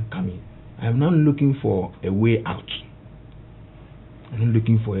said, I am coming. I am not looking for a way out. I'm not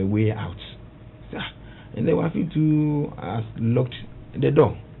looking for a way out. And they were happy to locked the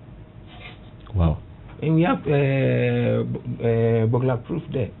door. Wow. And we have burglar proof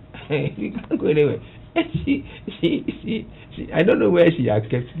there. You can't go anywhere. She I don't know where she has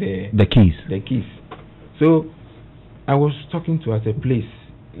kept the keys. The keys. So I was talking to her at a place.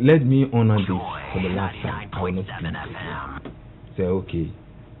 Let me honor this for the last time. I will not say okay.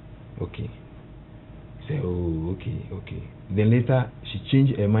 Say okay. Then later she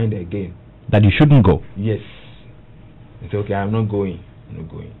changed her mind again. That you shouldn't go. Yes. I said okay, I'm not going.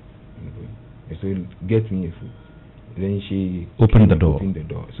 I said get me a food. Then she opened the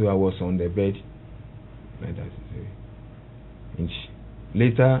door. So I was on the bed like that. And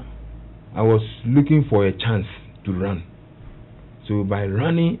later I was looking for a chance to run. So by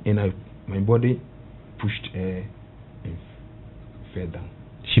running, and my body pushed her and fell down.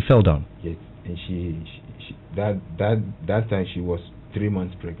 She fell down? Yes. And she that time she was 3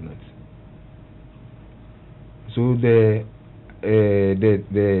 months pregnant. So the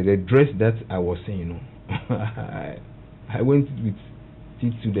dress that I was saying, I went with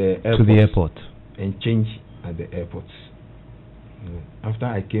it to the airport and changed at the airport. After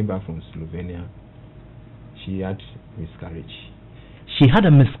I came back from Slovenia, she had miscarriage. She had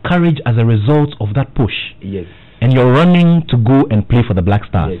a miscarriage as a result of that push? Yes. And you're running to go and play for the Black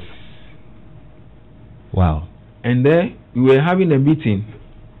Stars? Yes. Wow. And then we were having a meeting,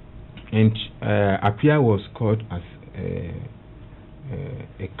 and Apia was called as a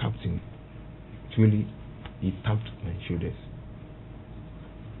captain. Actually, he tapped my shoulders.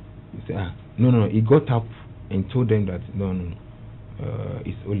 He said, no. He got up and told them that, no,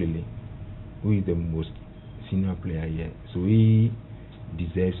 it's Olele, who is the most senior player here. So he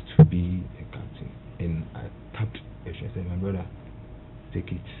deserves to be a captain. And I tapped his shoulder. I said, my brother,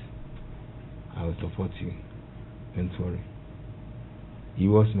 take it. I will support you. Don't worry. He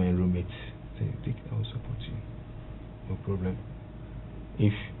was my roommate. I said, take it, I will support you. No problem.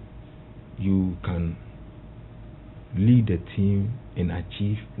 If you can lead the team and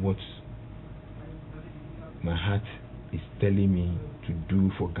achieve what my heart is telling me to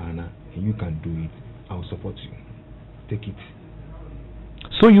do for Ghana, and you can do it, I will support you. Take it.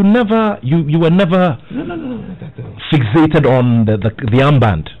 So you were never fixated on the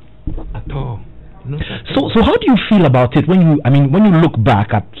armband at all. No, so how do you feel about it when you look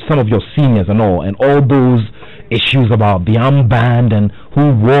back at some of your seniors and all those issues about the armband and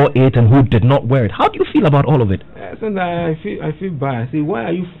who wore it and who did not wear it? How do you feel about all of it? Sometimes I feel bad. I say, why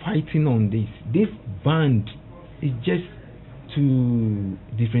are you fighting on this? This band is just to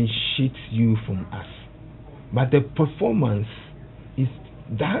differentiate you from us, but the performance is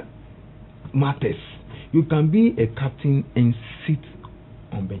that matters. You can be a captain and sit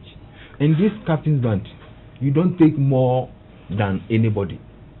on bench. In this captain's band, you don't take more than anybody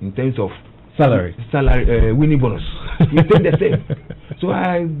in terms of salary, winning bonus. You take the same. So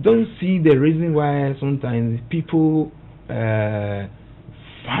I don't see the reason why sometimes people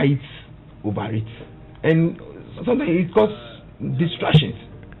fight over it, and sometimes it causes distractions.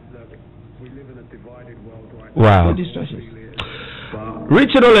 We live in a divided world right now. Wow. Distractions.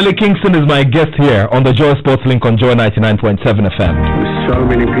 Richard Olele Kingson is my guest here on the Joy Sports Link on Joy 99.7 FM. There's so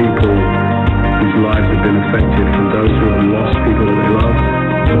many people whose lives have been affected, from those who have lost people that they love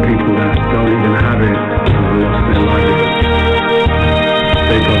to people that don't even have it and have lost their lives.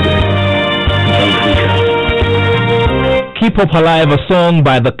 stay positive. Don't freak out. Keep Hope Alive, a song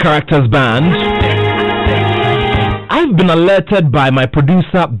by the Characters Band. I've been alerted by my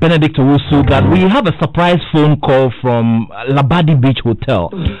producer Benedict Owusu that we have a surprise phone call from Labadi Beach Hotel.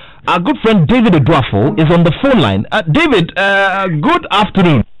 Our good friend David Eduafo is on the phone line. David, good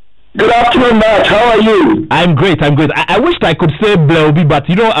afternoon. Good afternoon, Matt. How are you? I'm great. I wished I could say Bleobi, but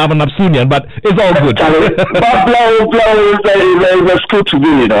you know I'm an Absunian, but it's all good. But Bleo is very good to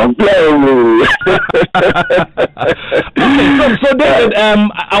me, you know. Bleo. Okay, so David,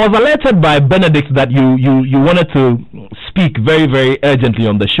 I was alerted by Benedict that you wanted to speak very, very urgently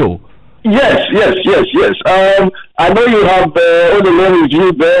on the show. Yes. I know you have Olele with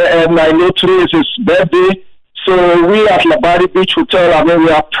you there, and I know today is his birthday. So we at Labadi Beach Hotel, I mean,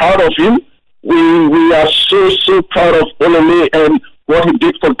 we are proud of him. We are so proud of Olele and what he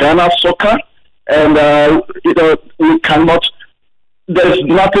did for Ghana soccer. And you know, there's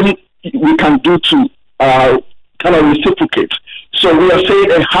nothing we can do to kind of reciprocate. So we are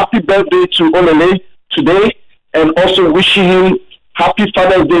saying a happy birthday to Olele today, and also wishing him happy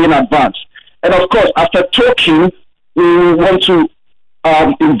Father's Day in advance. And of course, after talking, we want to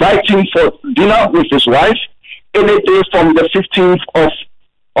invite him for dinner with his wife any day from the 15th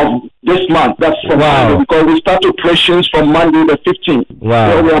of this month. That's from Monday, because we start operations from Monday the 15th.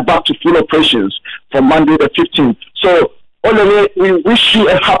 Wow. So we are back to full operations from Monday the 15th. So, Olele, we wish you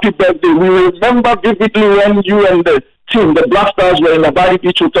a happy birthday. We remember vividly when you and the team, the Black Stars, were in Labadi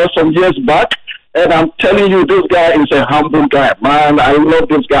Beach Hotel some years back. And I'm telling you, this guy is a humble guy. Man, I love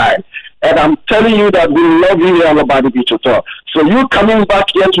this guy. And I'm telling you that we love you here at Labadi Beach Hotel. So you coming back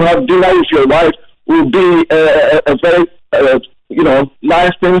here to have dinner with your wife will be a very,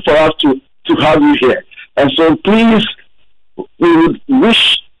 nice thing for us to have you here. And so please, we would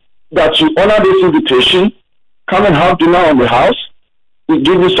wish that you honor this invitation. Come and have dinner on the house. We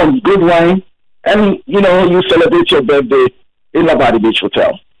give you some good wine. And, you celebrate your birthday in Labadi Beach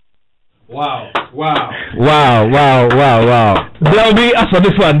Hotel. Wow. There'll be as for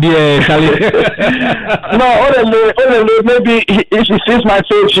this one, dear Charlie. No, Olele, maybe if he sees my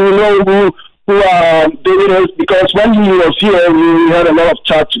face, you know who David is, because when he was here, we had a lot of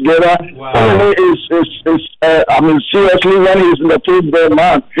chat together. Wow. Olele is seriously, when he's in the post there,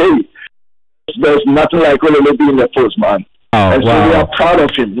 man, hey, there's nothing like Olele being in the post, man. And so we are proud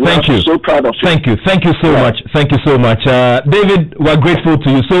of him. Thank you. So proud of him. Thank you so much. Thank you so much. David, we're grateful to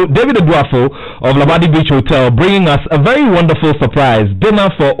you. So, David Eduafo of Labadi Beach Hotel bringing us a very wonderful surprise dinner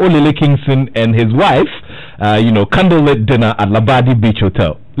for Olele Kingson and his wife. Candlelit dinner at Labadi Beach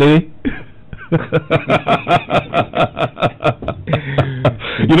Hotel. Lily?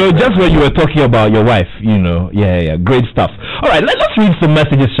 Just when you were talking about your wife, great stuff. All right, let's read some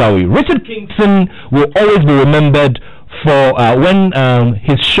messages, shall we? Richard Kingson will always be remembered for when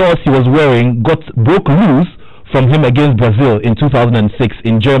his shorts he was wearing broke loose from him against Brazil in 2006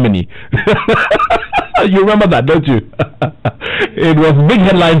 in Germany. You remember that, don't you? It was big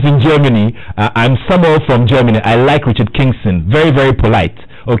headlines in Germany. I'm Samuel from Germany. I like Richard Kingson. Very, very polite.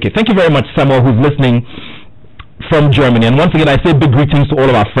 Okay, thank you very much, Samuel, who's listening from Germany. And once again, I say big greetings to all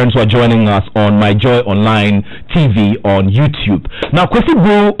of our friends who are joining us on My Joy Online TV on YouTube. Now, Kwesi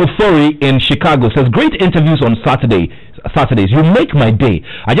Bru Ofori in Chicago says, great interviews on Saturdays. You make my day.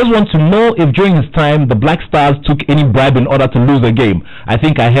 I just want to know if during his time the Black Stars took any bribe in order to lose a game. I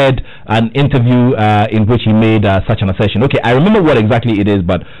think I heard an interview in which he made such an assertion. Okay, I remember what exactly it is,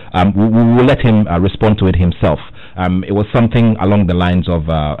 but we will let him respond to it himself. It was something along the lines of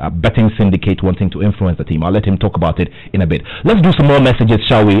a betting syndicate wanting to influence the team. I'll let him talk about it in a bit. Let's do some more messages,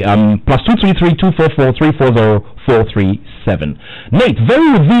 shall we? +233-244-340-437. Nate,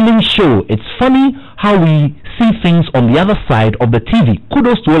 very revealing show. It's funny how we see things on the other side of the TV.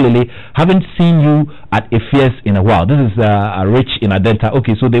 Kudos to Olele. Haven't seen you at Efes in a while. This is Rich in Adenta.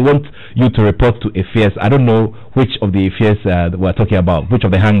 Okay, so they want you to report to Efes. I don't know which of the Efes we're talking about, which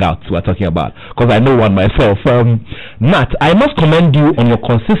of the hangouts we're talking about, because I know one myself. Nat, I must commend you on your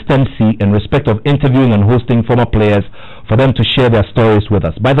consistency in respect of interviewing and hosting former players for them to share their stories with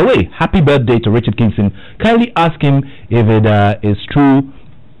us. By the way, happy birthday to Richard Kingson. Kindly ask him if it is true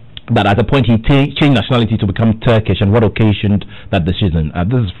that at a point he changed nationality to become Turkish, and what occasioned that decision.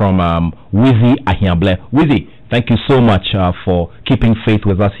 This is from Wizzy Ahiable. Wizzy, thank you so much for keeping faith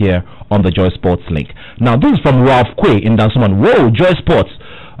with us here on the Joy Sports link. Now, this is from Ralph Quay in Dansuman. Whoa, Joy Sports.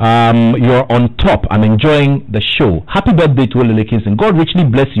 You're on top. I'm enjoying the show. Happy birthday to Olele Kingson. God richly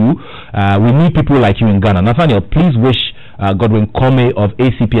bless you. We need people like you in Ghana. Nathaniel, please wish Godwin Kome of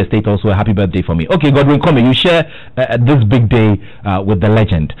ACP Estate, also a happy birthday for me. Okay, Godwin Kome, you share this big day with the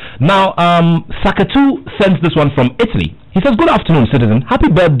legend. Now, Sakatu sends this one from Italy. He says, good afternoon, citizen. Happy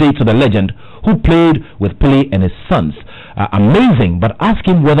birthday to the legend who played with Pele and his sons. Amazing, but ask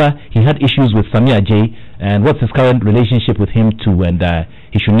him whether he had issues with Samia J and what's his current relationship with him too, and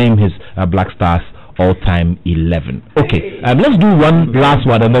he should name his Black Stars all-time 11. Okay, let's do one last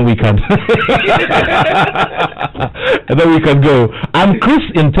one and then we can go. I'm Chris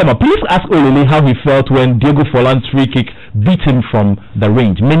in Tema. Please ask Olele how he felt when Diego Forlan's free kick beat him from the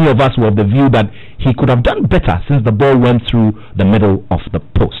range. Many of us were of the view that he could have done better since the ball went through the middle of the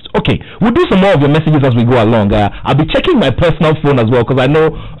post. Okay, we'll do some more of your messages as we go along. I'll be checking my personal phone as well, because I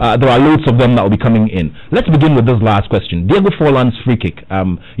know there are loads of them that will be coming in. Let's begin with this last question. Diego Forlan's free kick,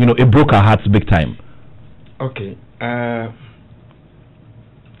 it broke our hearts big time. Okay, the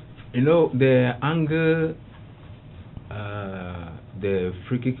angle, the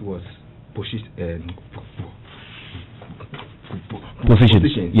free kick was positioned.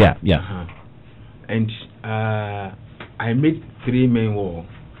 Yeah. And I made 3-man wall.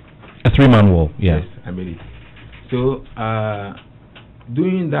 A 3-man wall, yeah. Yes, I made it. So,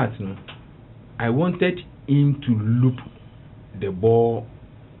 doing that, I wanted him to loop the ball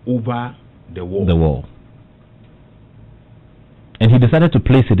over the wall. The wall. And he decided to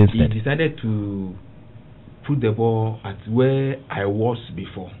place it instead. He decided to put the ball at where I was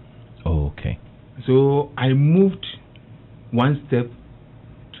before. Oh, okay. So I moved one step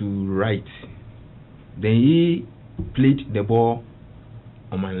to right. Then he played the ball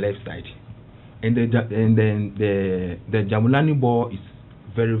on my left side. And then the Jamulani ball is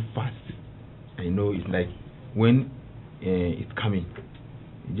very fast. I know it's like when it's coming,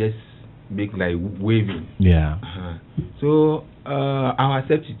 it just make like waving. Yeah. So I'll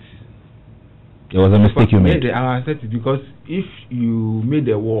accept it. It was a mistake you made. Yeah, I'll accept it, because if you made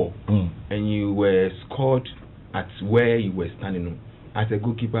a wall and you were scored at where you were standing on, as a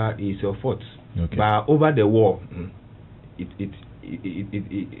goalkeeper, it's your fault. Okay. But over the wall,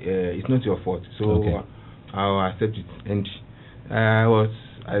 it's not your fault. So okay. I'll accept it. And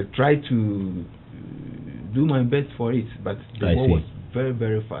I tried to do my best for it, but the ball was very,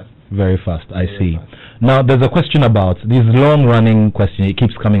 very fast. Very fast, I see. Now, there's a question about this long-running question. It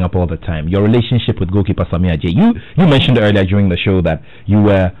keeps coming up all the time. Your relationship with goalkeeper Samia J. You mentioned earlier during the show that you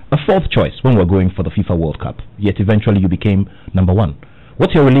were a fourth choice when we were going for the FIFA World Cup. Yet eventually you became number one.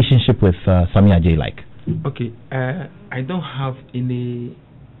 What's your relationship with Samia J like? Okay, I don't have any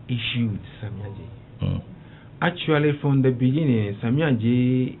issue with Samia J. Actually, from the beginning, Samia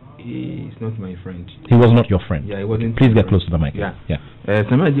J is not my friend. He was not your friend? Yeah, he wasn't. Please get close to the mic. Yeah.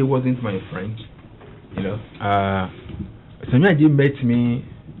 Samia J wasn't my friend. Samia J met me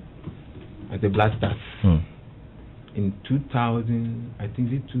at the Black Stars in 2000, I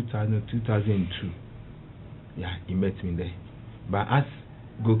think it's 2000 or 2002. Yeah, he met me there. But as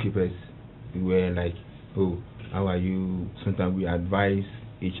goalkeepers, we were like, oh, how are you? Sometimes we advise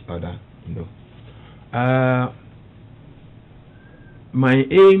each other, my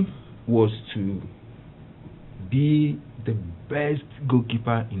aim was to be the best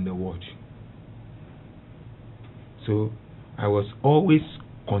goalkeeper in the world. So I was always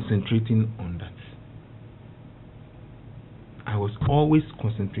concentrating on that. I was always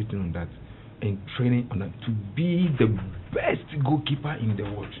concentrating on that and training on that to be the best goalkeeper in the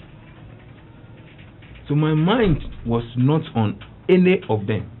world. So my mind was not on any of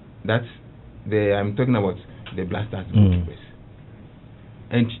them. I'm talking about the Black Stars goalkeepers.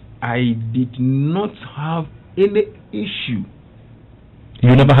 And I did not have any issue.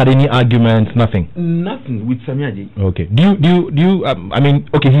 You never had any arguments, nothing? Nothing with Samia J. Okay. Do you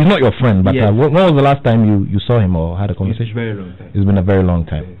okay, he's not your friend, but yes. When was the last time you saw him or had a conversation? It's a very long time. It's been a very long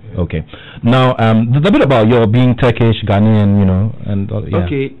time. Yeah. Okay. Now, there's a bit about your being Turkish, Ghanaian, and yeah.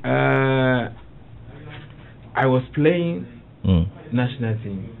 Okay. I was playing national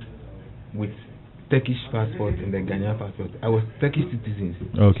team with Turkish passport and the Ghanaian passport. I was Turkish citizen.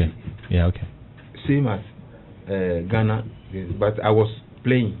 Okay. Yeah. Okay. Same as Ghana, but I was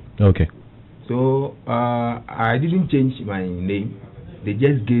playing. Okay. So I didn't change my name. They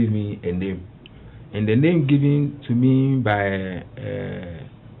just gave me a name, and the name given to me by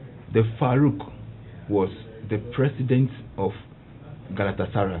the Farouk was the president of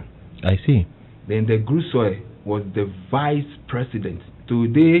Galatasaray. I see. Then the Grusoy was the vice president. So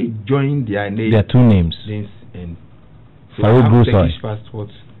they joined their names. There are two names. And so Farouk I have Grusoy. Turkish passport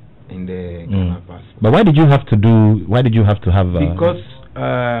and the Ghana passport. But why did you have to have? Because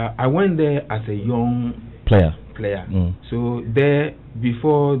I went there as a young player. So there,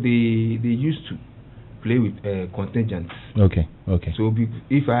 before they used to play with contingents. Okay. Okay. So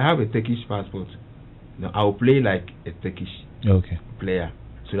if I have a Turkish passport, I'll play like a Turkish player,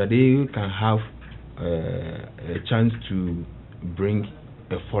 so that they can have a chance to bring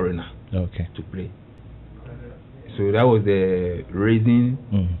a foreigner to play. So that was the reason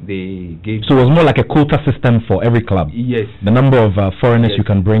they gave. So it was more like a quota system for every club. Yes. The number of foreigners you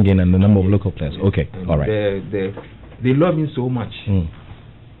can bring in and the number of local players. Yes. Okay. And all right. They love him so much.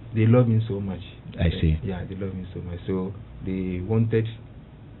 They love him so much. I see. Yeah, they love him so much. So they wanted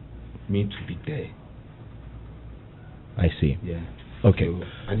me to be there. I see. Yeah. Okay. So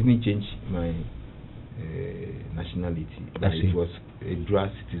I didn't change my nationality. I see. It was a dual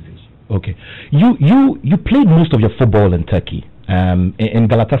citizenship. Okay. You played most of your football in Turkey. In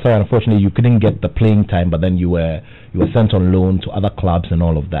Galatasaray, unfortunately, you couldn't get the playing time, but then you were sent on loan to other clubs and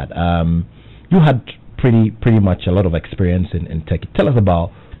all of that. You had pretty much a lot of experience in Turkey. Tell us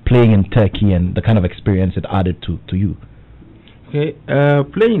about playing in Turkey and the kind of experience it added to you. Okay.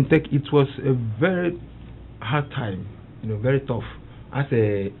 Playing in Turkey, it was a very hard time. Very tough. As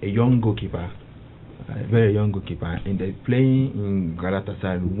a young goalkeeper. Very young goalkeeper, and playing in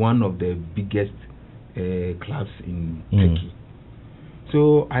Galatasaray, one of the biggest clubs in Turkey.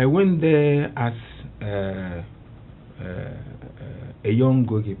 So I went there as a young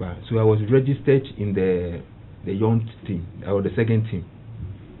goalkeeper. So I was registered in the young team or the second team.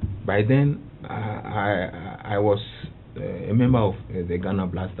 By then, I was a member of the Ghana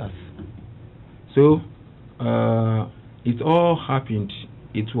Blasters. So it all happened.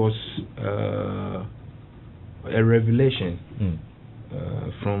 It was a revelation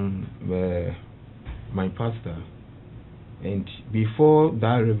from my pastor, and before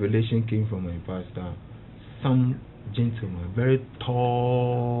that revelation came from my pastor, some gentleman, very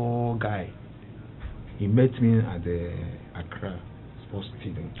tall guy, he met me at the Accra Sports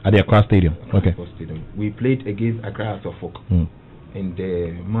Stadium. At the Accra Stadium. Okay. Sports Stadium. We played against Accra Suffolk, and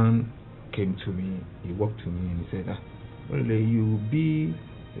the man came to me. He walked to me and he said, "Olele, you will be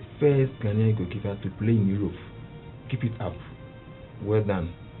the first Ghanaian goalkeeper to play in Europe. Keep it up. Well done."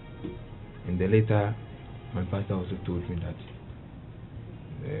 And then later, my pastor also told me that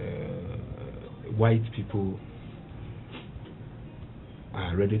white people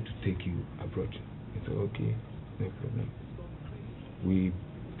are ready to take you abroad. I said, okay, no problem. We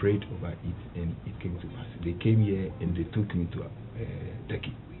prayed over it and it came to pass. They came here and they took me to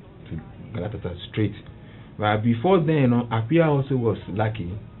Turkey, to Galatasaray straight. But before then, Apia also was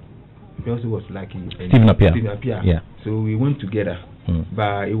lucky. Stephen Apia. Yeah. So we went together.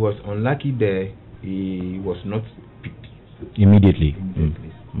 But it was unlucky there. He was not picked immediately.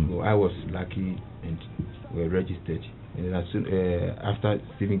 So I was lucky and we were registered. And as soon, after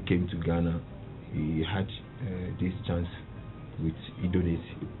Stephen came to Ghana, he had this chance with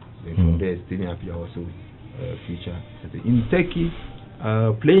Indonesia. And from there, Stephen Apia also featured. In Turkey,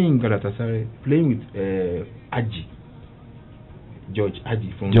 playing Galatasaray, playing with George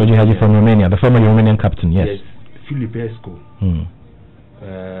Hagi from Romania, the former Romanian captain. Yes. Filipescu,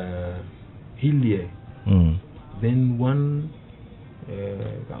 Hilie, then one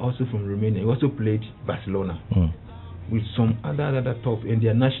also from Romania. He also played Barcelona with some other top, and they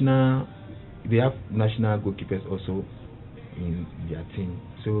have national goalkeepers also in their team.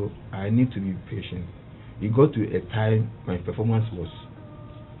 So I need to be patient. It got to a time my performance was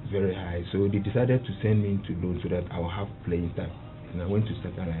very high, so they decided to send me to loan so that I will have playing time. And I went to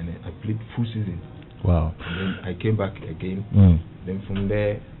South Carolina. I played full season. Wow. And then I came back again. Then from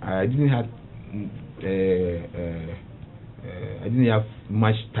there, I didn't have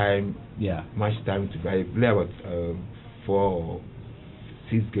much time. Yeah. Much time to play. I played about 4 or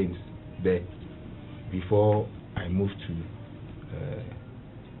 6 games there before I moved to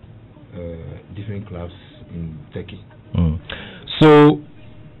different clubs in Turkey. So,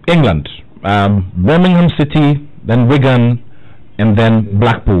 England, Birmingham City, then Wigan, and then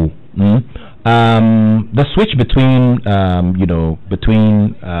Blackpool. The switch between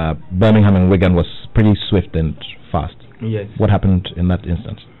Birmingham and Wigan was pretty swift and fast. Yes. What happened in that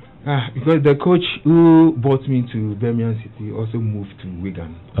instance? Because the coach who brought me to Birmingham City also moved to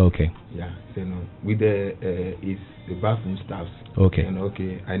Wigan. Okay. Yeah. So with the bathroom staffs. Okay. And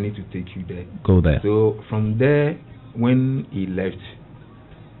okay, I need to take you there. Go there. So from there, when he left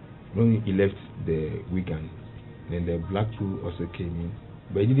the Wigan, then the Blackpool also came in,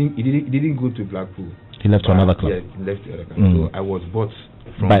 but he didn't go to Blackpool. He left to another club. Yes, he left the other club. So I was bought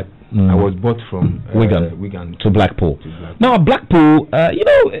from Wigan to Blackpool. Now Blackpool,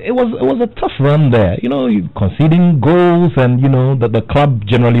 it was a tough run there. You conceding goals, and the club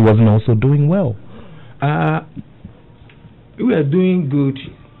generally wasn't also doing well. We were doing good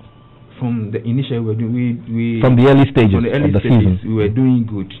from the initial from the early stages from the early of the stages, season, we were doing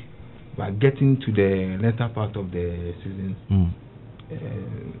good, but getting to the latter part of the season,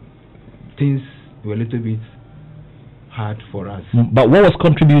 things were a little bit hard for us. But what was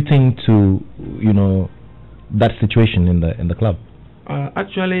contributing to that situation in the club?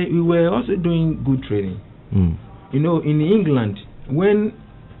 Actually, we were also doing good training. In England, when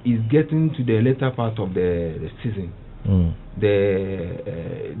it's getting to the later part of the season, the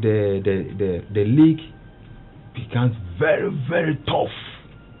league becomes very, very tough.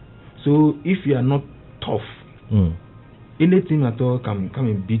 So if you are not tough, any team at all can come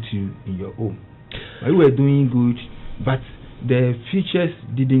and beat you in your home. We were doing good, but the futures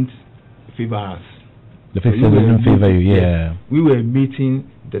didn't favor us. The fixtures didn't favor you, yeah. We were meeting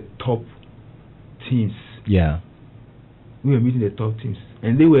the top teams. Yeah. We were meeting the top teams.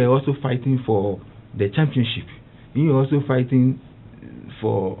 And they were also fighting for the championship. We were also fighting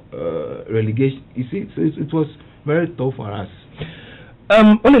for relegation. You see, so it was very tough for us.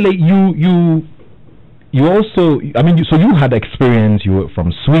 Olele, you also, so you had experience. You were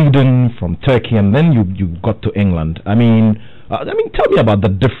from Sweden, from Turkey, and then you got to England. Tell me about the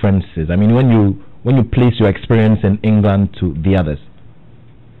differences. When you place your experience in England to the others.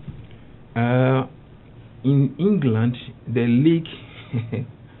 In England, the league,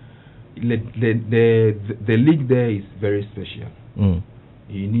 the league there is very special.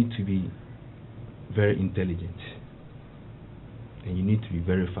 You need to be very intelligent, and you need to be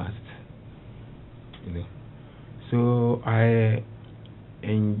very fast. So I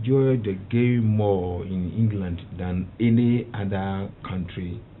enjoy the game more in England than any other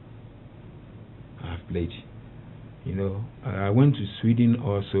country I've played. I went to Sweden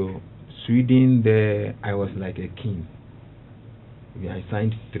also. Sweden, there I was like a king. I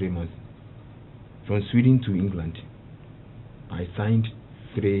signed 3 months. From Sweden to England, I signed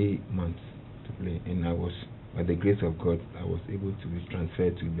 3 months to play, and I was, by the grace of God, I was able to be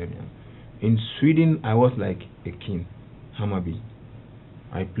transferred to Birmingham. In Sweden, I was like a king, Hammarby.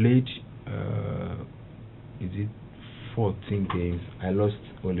 I played, 14 games. I lost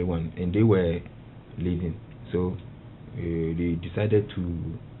only one, and they were leading. So they decided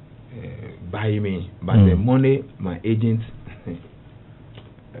to buy me, but the money my agent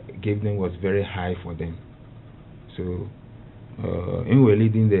gave them was very high for them. So we were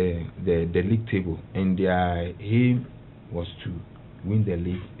leading the league table, and their aim was to win the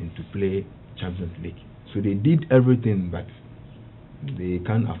league and to play Champions League. So they did everything, but they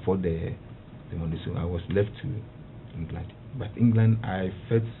can't afford the money. So I was left to England. But England, I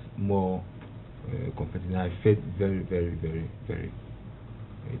felt more competitive. I felt very, very, very, very.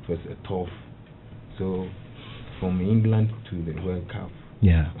 It was a tough. So from England to the World Cup.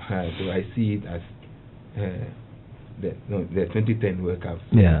 Yeah. So I see it as the 2010 World Cup.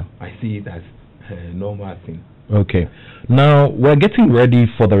 So yeah. I see it as a normal thing. Okay. Now we're getting ready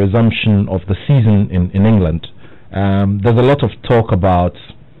for the resumption of the season in England. There's a lot of talk about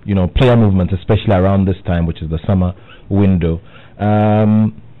player movement, especially around this time, which is the summer window.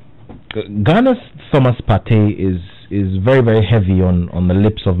 Ghana's Thomas Partey is very, very heavy on the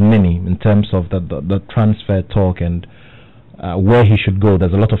lips of many in terms of the transfer talk and where he should go.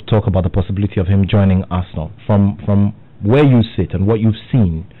 There's a lot of talk about the possibility of him joining Arsenal. From where you sit and what you've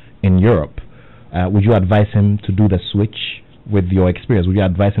seen in Europe, would you advise him to do the switch with your experience? Would you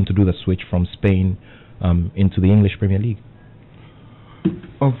advise him to do the switch from Spain into the English Premier League?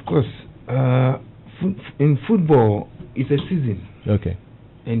 Of course. In football, it's a season. Okay.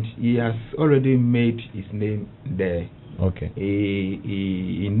 And he has already made his name there. Okay.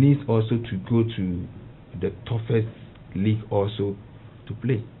 He needs also to go to the toughest league also to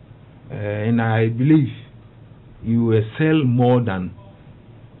play. And I believe he will excel more than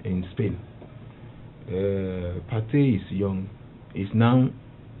in Spain. Partey is young. He's now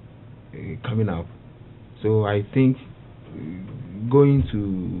coming up. So I think going to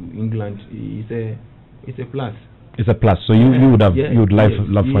England is a plus. It's a plus. So you would love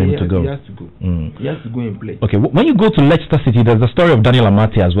for him to go. He has to go. He has to go and play. Okay. When you go to Leicester City, there's the story of Daniel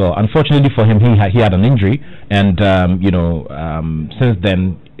Amate as well. Unfortunately for him, he had an injury, and since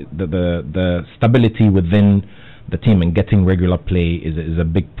then the stability within the team and getting regular play is a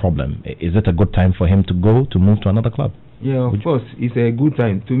big problem. Is it a good time for him to move to another club? Yeah, of course, it's a good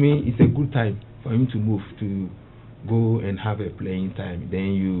time. To me, it's a good time for him to move, to go and have a playing time.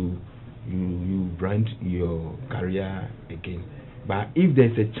 Then you brand your career again. But if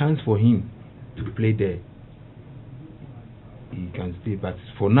there's a chance for him to play there, he can stay. But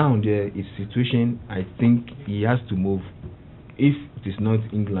for now, his situation, I think he has to move. If it is not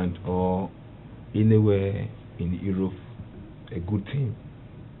England or anywhere in Europe, a good team,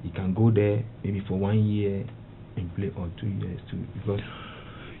 he can go there maybe for 1 year and play, or 2 years too, because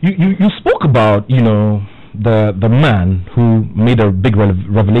you spoke about, you know, the man who made a big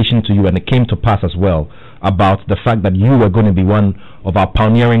revelation to you, and it came to pass as well, about the fact that you were going to be one of our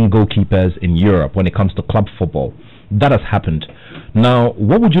pioneering goalkeepers in Europe when it comes to club football. That has happened. Now,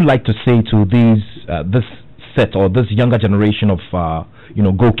 what would you like to say to these this set, or this younger generation of you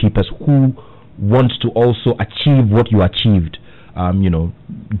know, goalkeepers who want to also achieve what you achieved, you know,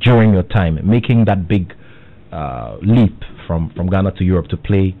 during your time, making that big leap from Ghana to Europe to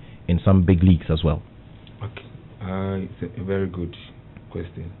play in some big leagues as well? Okay, it's a very good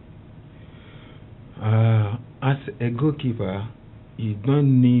question. As a goalkeeper, you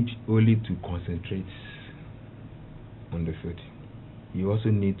don't need only to concentrate on the field. You also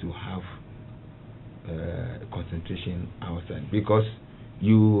need to have concentration outside, because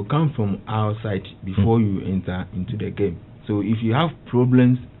you come from outside before you enter into the game. So if you have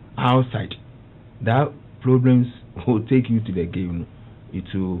problems outside, that problems will take you to the game. It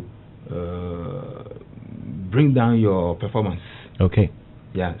will bring down your performance. Okay.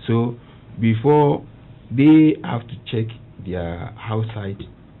 Yeah. So before, they have to check their outside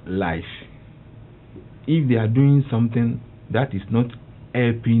life. If they are doing something that is not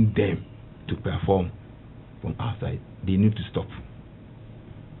helping them to perform from outside, they need to stop.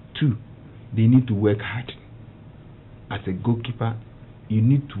 2, they need to work hard. As a goalkeeper, you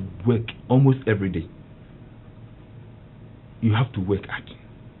need to work almost every day. You have to work hard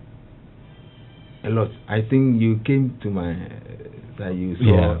a lot. I think you came to my that you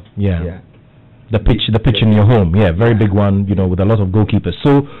saw. Yeah. The pitch in your home, very big one, you know, with a lot of goalkeepers.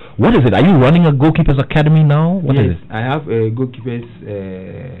 So, what is it? Are you running a goalkeepers academy now? What is it? I have a goalkeepers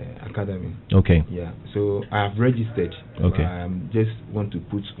academy. Okay. Yeah. So I have registered. Okay. I just want to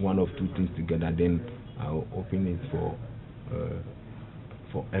put 1 or 2 things together. Then I'll open it for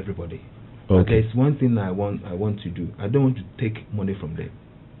everybody. Okay. But there's one thing I want to do. I don't want to take money from them.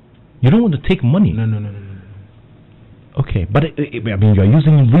 You don't want to take money? No. Okay, but I mean, you're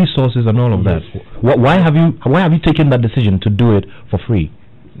using resources and all of that. Why have you taken that decision to do it for free?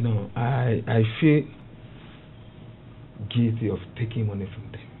 No, I feel guilty of taking money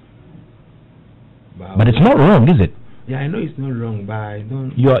from them. But it's not wrong, is it? Yeah, I know it's not wrong, but I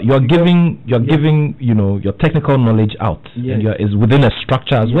don't. You're giving you know, your technical knowledge out, and is within a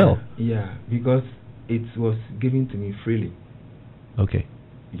structure as well. Yeah, because it was given to me freely. Okay.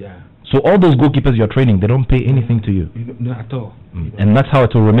 Yeah. So all those goalkeepers you're training, they don't pay anything to you? No, at all. And that's how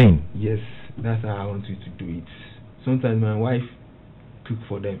it will remain? Yes, that's how I want you to do it. Sometimes my wife cook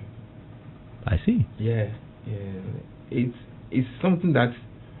for them. I see. Yeah. It's something that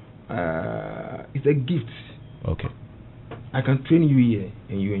it's a gift. Okay. I can train you here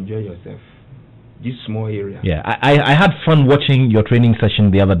and you enjoy yourself. This small area. Yeah, I had fun watching your training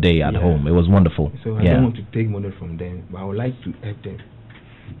session the other day at home. It was wonderful. So I don't want to take money from them, but I would like to help them.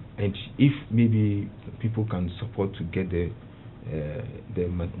 And if maybe people can support to get the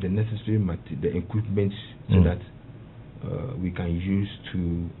necessary the equipment, so that we can use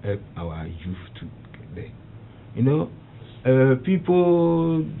to help our youth to get there. You know,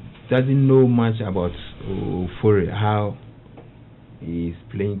 people doesn't know much about Ofori, how he is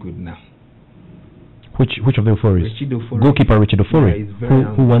playing good now. Which of the Ofori? Goalkeeper Richard Ofori,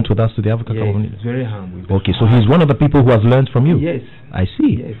 who went with us to the Africa Cup of Nations. He's very humble. Okay, so he's one of the people who has learned from you. Yes. I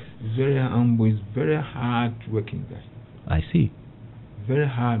see. Yes, he's very humble. He's very hard working guy. I see. Very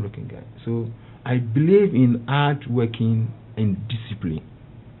hard working guy. So I believe in hard working and discipline.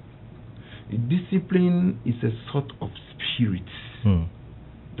 Discipline is a sort of spirit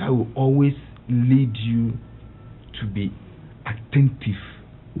that will always lead you to be attentive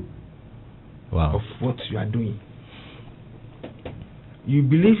of what you are doing. You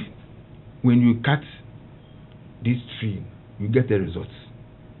believe when you cut this tree, you get the results.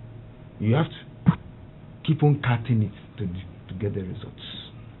 You have to keep on cutting it to get the results.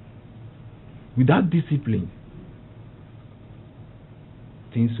 Without discipline,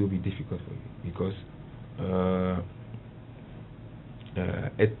 things will be difficult for you, because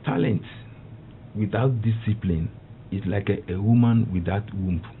a talent without discipline is like a woman without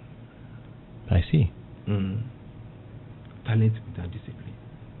womb. I see. Talent without discipline.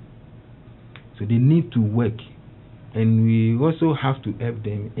 So they need to work, and we also have to help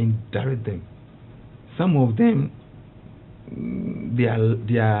them and direct them. Some of them,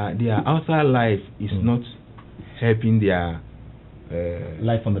 their outside life is not helping their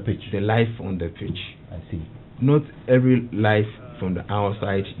life on the pitch. The life on the pitch. I see. Not every life from the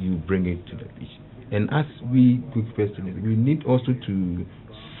outside you bring it to the pitch. And as we goalkeepers, we need also to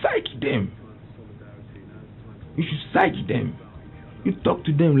psych them. You should psych them. You talk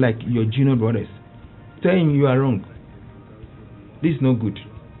to them like your junior brothers. Tell him you are wrong. This is not good.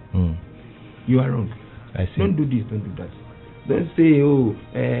 You are wrong. I see. Don't do this, don't do that. Don't say, oh,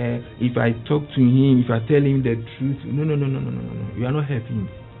 if I talk to him, if I tell him the truth. No. You are not helping him.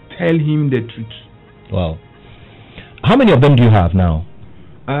 Tell him the truth. Wow. How many of them do you have now?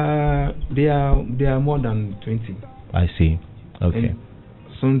 They are more than 20. I see. Okay. And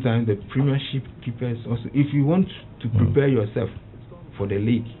sometimes the premiership keepers also. If you want to prepare yourself for the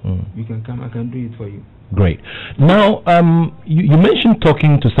league, you can come. I can do it for you. Great. Now, you mentioned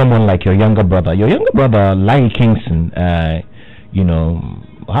talking to someone like your younger brother. Your younger brother, Richard Kingson.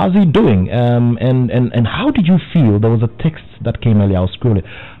 How's he doing? And how did you feel? There was a text that came earlier. I'll scroll it.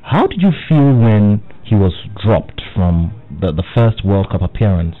 How did you feel when he was dropped from the first World Cup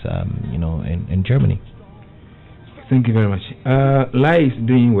appearance? In Germany. Thank you very much. Lai is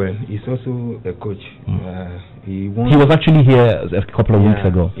doing well. He's also a coach. He was actually here a couple of weeks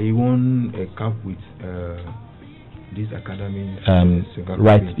ago. He won a cup with this academy.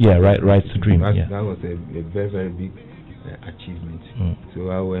 Right to Dream. That was a very, very big achievement. So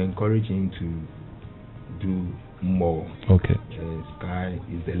I will encourage him to do more. Okay. Sky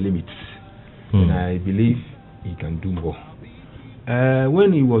is the limit, and I believe he can do more.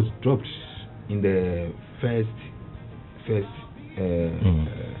 When he was dropped in the first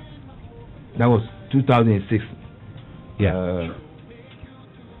that was 2006.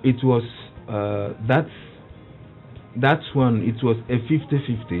 It was that's one. It was a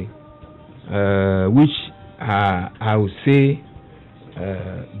 50-50, which I would say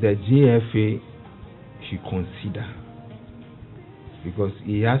the GFA should consider, because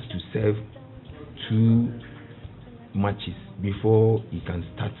he has to serve 2 matches before he can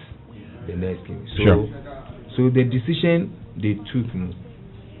start the next game. So the decision they took,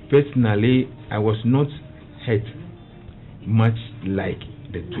 personally, I was not hurt much like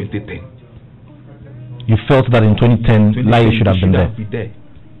the 2010. You felt that in 2010, Lai should have been there.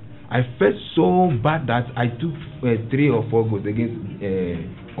 I felt so bad that I took 3 or 4 goals against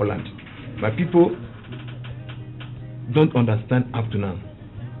Holland. But people don't understand up to now.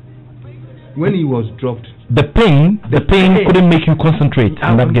 When he was dropped, the pain couldn't make you concentrate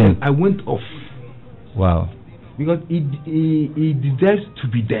on that game. I went off. Wow. Because he deserves to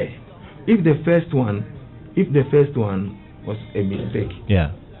be there. If the first one was a mistake.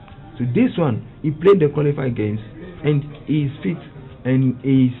 Yeah. So this one, he played the qualified games and he is fit and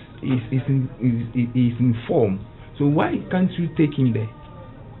is in form. So why can't you take him there?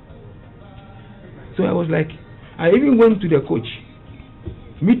 So I was like, I even went to the coach.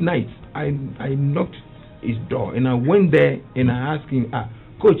 Midnight, I knocked his door and I went there and I asked him,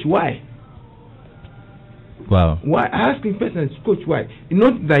 coach, why? Wow. Why? I asked him personally, coach, why?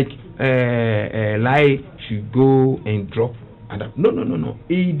 Not like Lai should go and drop. No.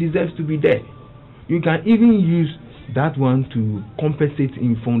 He deserves to be there. You can even use that one to compensate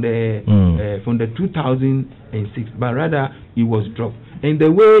him from the 2006, but rather he was dropped, and the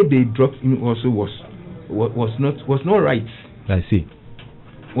way they dropped him also was not right. I see.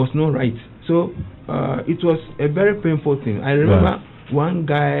 Was not right. So it was a very painful thing. I remember one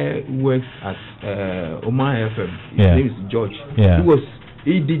guy who works at Oman FM. His name is George.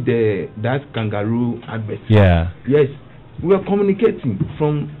 He did that kangaroo advert. Yes, we were communicating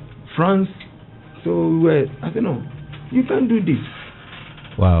from France. So I said, no, you can't do this.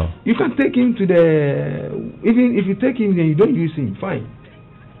 Wow. You can take him to even if you take him and you don't use him, fine.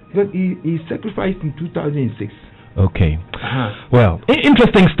 But he sacrificed in 2006. Okay. Well,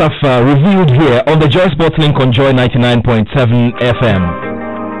 interesting stuff revealed here on the Joy Sports Link on Joy 99.7 FM.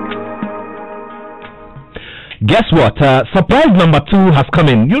 Guess what? Surprise number 2 has come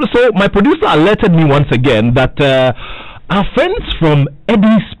in. So my producer alerted me once again that our friends from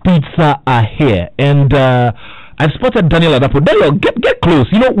Eddie's Pizza are here, and I've spotted Nathaniel Attoh. Daniel, get close.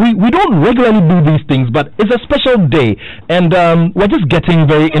 We don't regularly do these things, but it's a special day, and we're just getting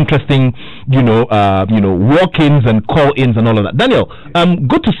very interesting, walk-ins and call-ins and all of that. Daniel,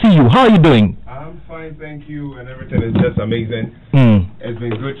 good to see you. How are you doing? I'm fine, thank you, and everything is just amazing. It's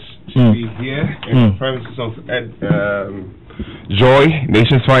been good to be here in the premises of Joy,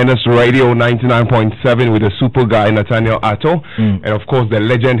 Nation's Finest Radio 99.7 with the super guy Nathaniel Attoh, and of course the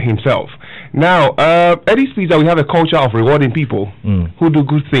legend himself. Now, Eddie's Pizza, we have a culture of rewarding people who do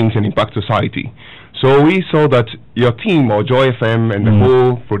good things and impact society. So we saw that your team, or Joy FM, and the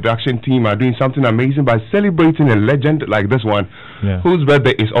whole production team are doing something amazing by celebrating a legend like this one, whose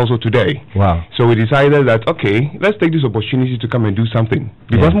birthday is also today. Wow. So we decided that, okay, let's take this opportunity to come and do something.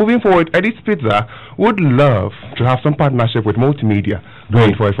 Because moving forward, Eddie's Pizza would love to have some partnership with multimedia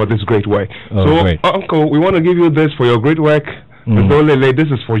going for this great work. Great. Uncle, we want to give you this for your great work With Olele, this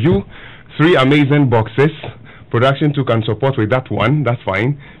is for you. 3 amazing boxes. Production 2 can support with that one, that's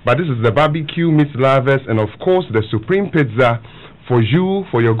fine. But this is the barbecue meat lovers, and of course the Supreme Pizza for you,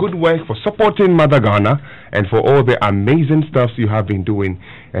 for your good work, for supporting Mother Ghana, and for all the amazing stuff you have been doing.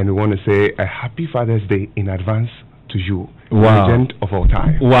 And we want to say a happy Father's Day in advance to you. Wow. Legend of all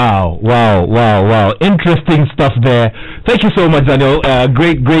time. Wow. Interesting stuff there. Thank you so much, Daniel.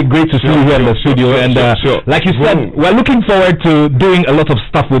 Great to see you here in the studio. Like you said, we're looking forward to doing a lot of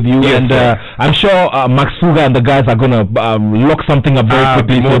stuff with you. Yes, and I'm sure Max Fuga and the guys are going to lock something up very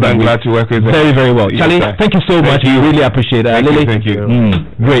quickly. More than glad to work with you. Very well. Charlie, thank you so much. We really appreciate it. Lily, thank you.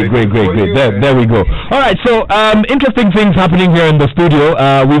 Great. There we go. All right, so interesting things happening here in the studio.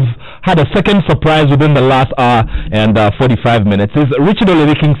 We've had a second surprise within the last hour and 45 minutes. It's Richard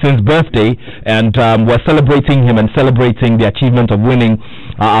Kingson's birthday, and we're celebrating him and celebrating the achievement of winning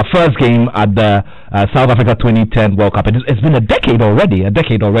our first game at the South Africa 2010 World Cup. It's been a decade already. I've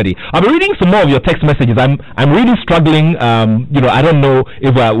been reading some more of your text messages. I'm really struggling. I don't know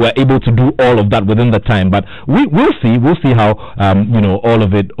if we're able to do all of that within the time, but we'll see. We'll see how all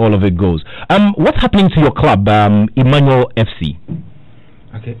of it goes. What's happening to your club, Emmanuel FC?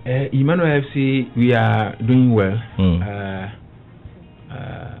 Okay, Emmanuel FC, we are doing well.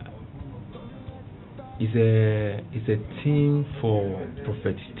 It's a team for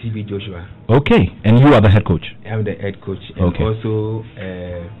Prophet TB Joshua. Okay, and you are the head coach. I'm the head coach, and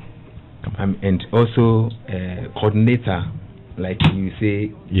also coordinator, like you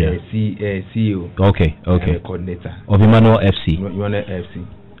say, CEO. Okay. Coordinator of Emmanuel FC. Emmanuel FC.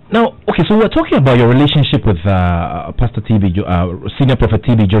 Now, okay, so we're talking about your relationship with Pastor TB, Senior Prophet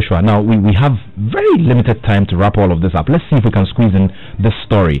TB Joshua. Now, we have very limited time to wrap all of this up. Let's see if we can squeeze in this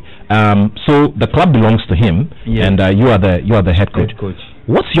story. So the club belongs to him, and you are the head coach.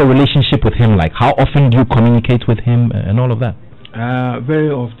 What's your relationship with him like? How often do you communicate with him and all of that? Very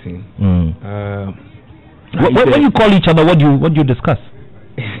often. When you call each other, what do you discuss?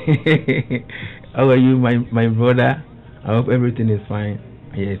 How are you, my brother? I hope everything is fine.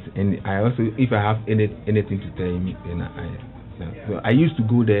 Yes, and I also, if I have anything to tell him, then I used to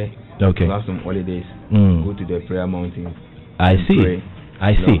go there to have some holidays, go to the prayer mountains. I see.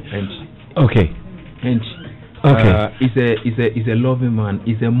 Okay. He's a loving man.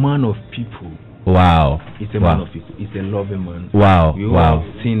 He's a man of people. Wow. He's a man of people. He's a loving man. Wow. You have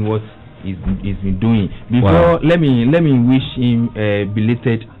seen what he's been doing. Before, let me wish him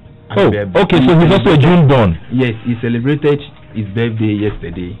belated. Okay. So he's also a June born. Yes, he celebrated his birthday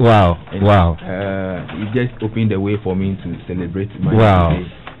yesterday. Wow. He just opened the way for me to celebrate my birthday.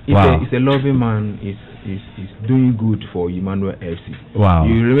 He's a loving man. He's doing good for Emmanuel FC. Wow.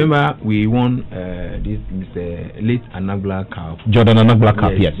 You remember we won this late Anagla Cup. Jordan Anagla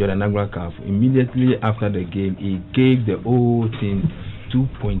Cup, yes. Jordan Anagla Cup. Immediately after the game, he gave the whole team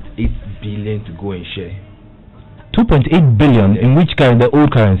 2.8 billion to go and share. 2.8 billion in which currency? The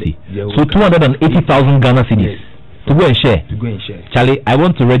old currency. So 280,000 Ghana cedis. Yes. To go and share. Charlie, I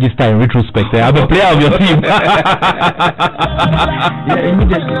want to register in retrospect. I'm a player of your team.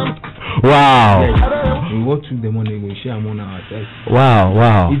 Immediately. Wow. We walk through the money, we share among ourselves.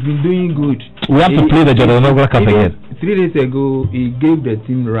 Wow. He's been doing good. We have to play the Jordan Anagla Cup again. 3 days ago, he gave the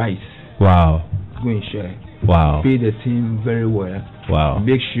team rice. Wow. Go and share. Wow. Pay the team very well. Wow.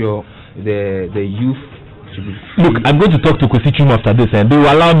 Make sure the youth. Look, I'm going to talk to Kwesichum after this, and they will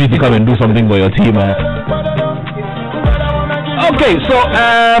allow me to come and do something for your team. Okay, so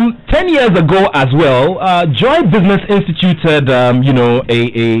 10 years ago as well, Joy Business instituted, a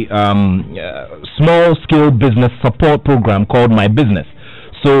small-scale business support program called My Business.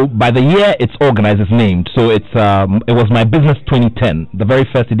 So by the year it's organized, it's named. So it was My Business 2010, the very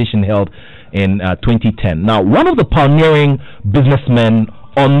first edition held in 2010. Now, one of the pioneering businessmen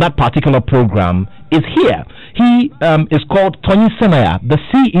on that particular program is here. He is called Tony Senaya, the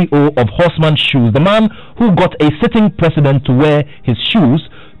CEO of Horseman Shoes, the man who got a sitting president to wear his shoes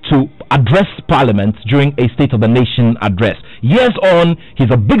to address Parliament during a State of the Nation address. Years on,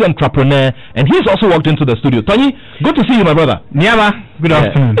 he's a big entrepreneur, and he's also walked into the studio. Tony, good to see you, my brother. Niama, good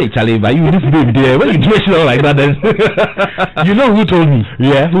afternoon. Hey, Charlie, but you this big day. When you dress it all like that, then you know who told me?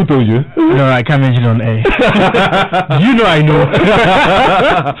 Yeah, who told you? No, I can't mention on air. You know I know.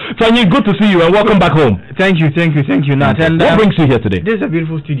 Tony, good to see you, and welcome back home. Thank you, Nat. And what brings you here today? This is a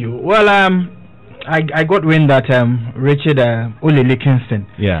beautiful studio. Well, I got wind that Richard Olele Kingson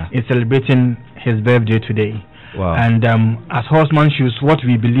is celebrating his birthday today. Wow. And as Horseman Shoes, what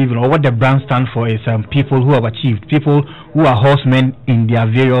we believe in, or what the brand stands for, is people who have achieved, people who are horsemen in their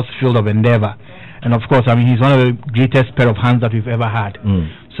various field of endeavor. And of course, he's one of the greatest pair of hands that we've ever had.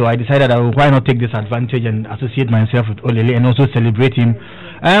 So I decided why not take this advantage and associate myself with Olele and also celebrate him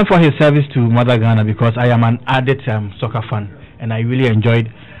for his service to Mother Ghana, because I am an added soccer fan and I really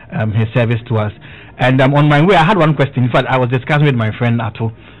enjoyed his service to us. And on my way, I had one question. In fact, I was discussing with my friend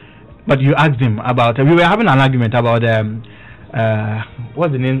Attoh, but you asked him about. We were having an argument about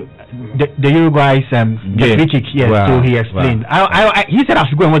what's the name? The Uruguay's free kick. Yes, wow. So he explained. Wow. He said I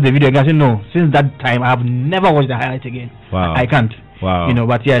should go and watch the video. And I said no. Since that time, I have never watched the highlights again. Wow. I can't. Wow. You know,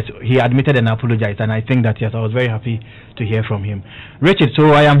 but yes, he admitted and apologized, and I think that yes, I was very happy to hear from him. Richard,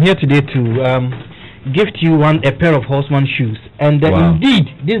 so I am here today to gift you a pair of horseman shoes, and indeed,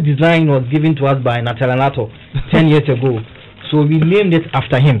 this design was given to us by Nathaniel Attoh 10 years ago. So we named it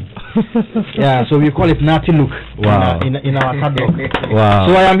after him. Yeah, so we call it Natty Look. Wow. in our catalog. Wow.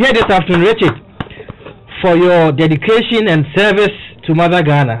 So I am here this afternoon, Richard, for your dedication and service to Mother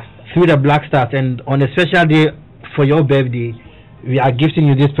Ghana through the Black Stars, and on a special day for your birthday, we are gifting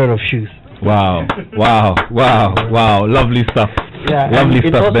you this pair of shoes. Wow, wow, wow, wow, lovely stuff. Yeah, lovely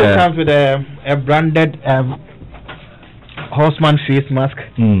stuff there. It also comes with a branded horseman face mask.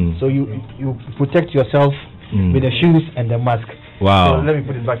 So you protect yourself with the shoes and the mask. Wow. So let me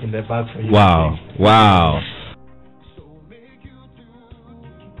put it back in the bag for you. Wow, wow.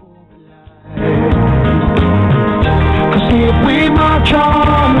 Cause if we march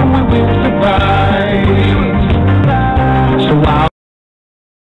on, we will survive. So I'll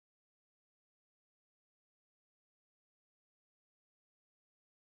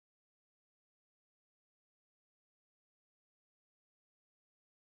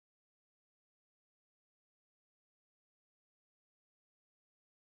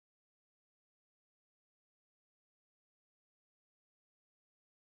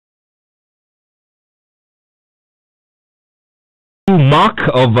mark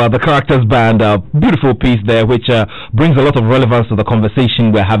of the Characters Band, beautiful piece there, which brings a lot of relevance to the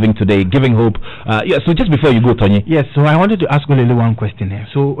conversation we're having today, giving hope. Yeah, so just before you go, Tony. Yes, so I wanted to ask Olele one question here.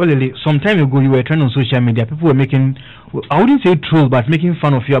 So Olele, some time ago you were trending on social media. People were making, I wouldn't say trolls, but making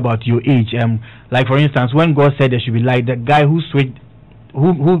fun of you about your age. Like for instance, when God said there should be light, the guy who switched,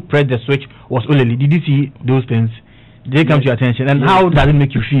 who pressed the switch was Olele. Did you see those things? Did they come to your attention? And how does it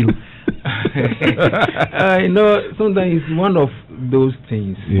make you feel? You know, sometimes it's one of those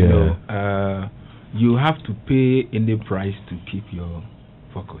things. You know, you have to pay any price to keep your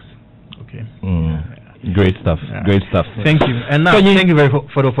focus. Okay. Great stuff. Great stuff. Thank you. And now, thank you very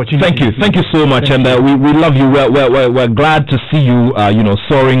for the opportunity. Thank you so much, and we love you. We're glad to see you. You know,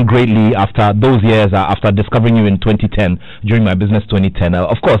 soaring greatly after those years. After discovering you in 2010 during my business 2010.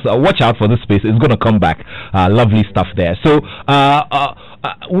 Of course, watch out for this space. It's going to come back. Lovely stuff there. So.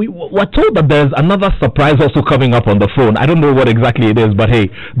 We were told that there's another surprise also coming up on the phone. I don't know what exactly it is, but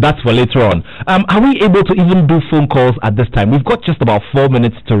hey, that's for later on. Are we able to even do phone calls at this time? We've got just about 4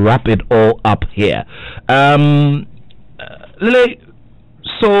 minutes to wrap it all up here. Lele,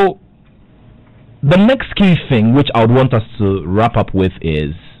 so the next key thing which I would want us to wrap up with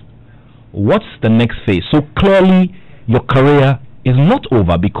is, what's the next phase? So clearly your career is not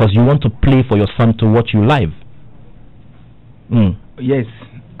over because you want to play for your son to watch you live. Yes,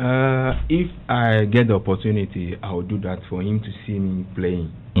 if I get the opportunity, I will do that for him to see me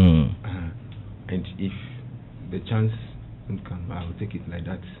playing. And if the chance won't come, I will take it like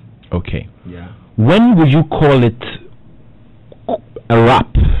that. Okay. Yeah. When will you call it a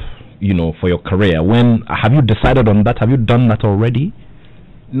wrap, you know, for your career? When have you decided on that? Have you done that already?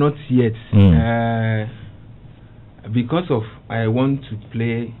 Not yet. Because of I want to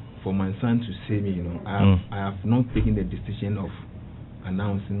play for my son to see me, you know, I have not taken the decision of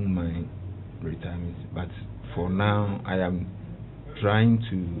announcing my retirement, but for now I am trying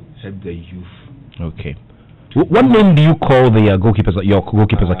to help the youth. Okay. What name do you call the goalkeepers, your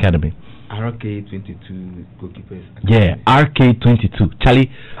goalkeepers academy? RK22 goalkeepers academy. Yeah, RK22.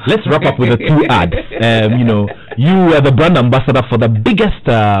 Charlie, let's wrap up with the two ads. You know, you were the brand ambassador for the biggest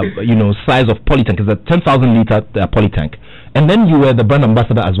you know, size of polytank. It's a 10,000 liter polytank, and then you were the brand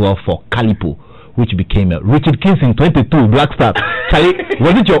ambassador as well for Calipo, which became Richard Kingson 22 Black Star. Charlie,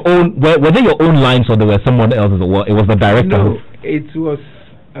 was it your own? Were they your own lines, or there were someone else's? It was the director. No, it was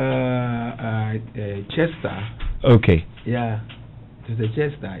Chester. Okay. Yeah, it was a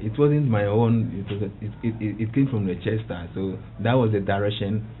Chester. It wasn't my own. It came from the Chester. So that was the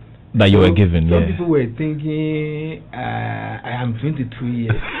direction that you were given. Some people were thinking I am 22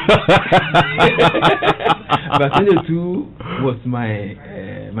 years, but 22 was my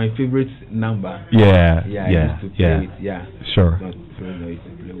favorite number. Yeah, I used to play with. Sure.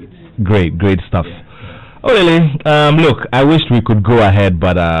 Great stuff. Olele, look, I wished we could go ahead,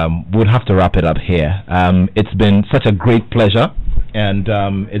 but we'll have to wrap it up here. It's been such a great pleasure and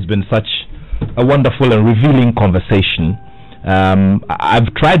it's been such a wonderful and revealing conversation.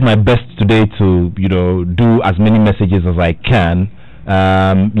 I've tried my best today to, do as many messages as I can.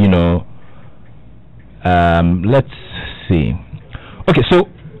 Let's see.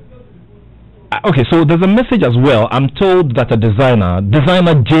 Okay, so there's a message as well. I'm told that a designer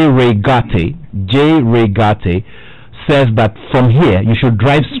J. Ray Gate, says that from here you should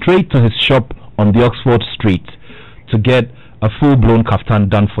drive straight to his shop on the Oxford Street to get a full-blown kaftan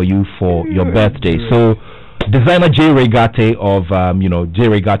done for you for your birthday. So designer J. Ray Gate of J.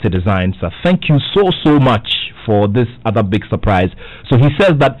 Ray Gate Designs, thank you so much for this other big surprise. So he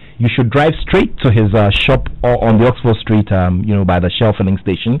says that you should drive straight to his shop or on the Oxford Street, by the Shell filling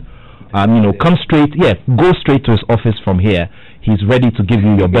station. Come straight, go straight to his office from here. He's ready to give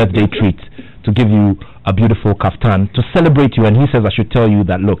you your birthday treat, to give you a beautiful kaftan, to celebrate you. And he says I should tell you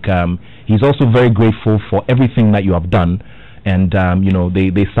that, look, he's also very grateful for everything that you have done. And,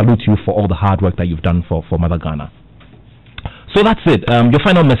 they salute you for all the hard work that you've done for Mother Ghana. So that's it. Your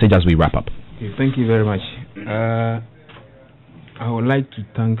final message as we wrap up. Okay, thank you very much. I would like to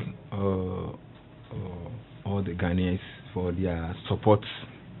thank all the Ghanaians for their support.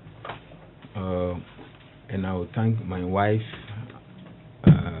 And I will thank my wife,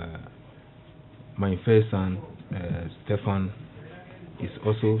 my first son, Stefan, is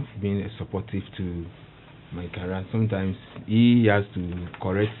also being supportive to my career. Sometimes he has to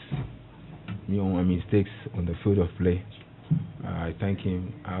correct me on my mistakes on the field of play. I thank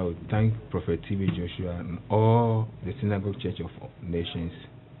him. I will thank Prophet T.B. Joshua and all the Synagogue Church of Nations.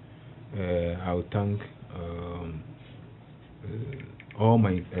 I will thank all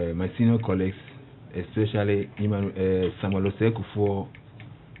my senior colleagues, especially Samuel Osekufor,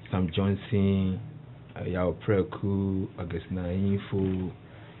 Sam Johnson, Yao Preku, Augustina Info,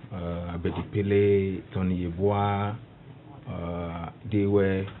 Abedipele, Tony Yeboah.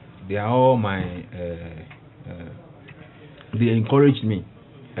 They are all my. They encouraged me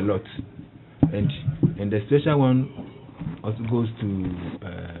a lot, and the special one also goes to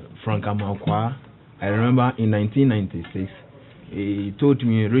Frank Amankwa. I remember in 1996. He told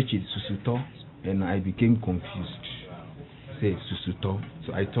me Richard Susuto, and I became confused. Say Susuto.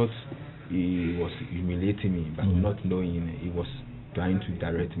 So I thought he was humiliating me, but not knowing he was trying to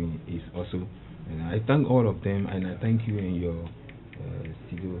direct me. Is also, and I thank all of them, and I thank you and your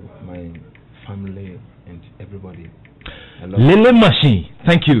studio, my family, and everybody. Lele Mashi,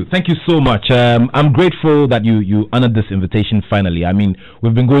 thank you so much. I'm grateful that you honored this invitation finally. I mean,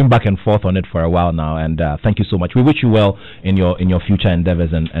 we've been going back and forth on it for a while now, and thank you so much. We wish you well in your future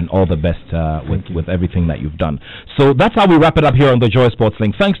endeavors and all the best with everything that you've done. So that's how we wrap it up here on the Joy Sports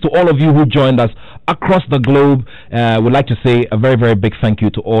Link. Thanks to all of you who joined us across the globe. We'd like to say a very, very big thank you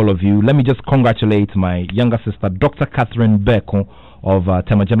to all of you. Let me just congratulate my younger sister, Dr. Catherine Beko of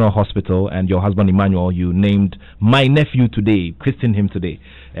Tema General Hospital, and your husband Emmanuel. You named my nephew today, christened him today,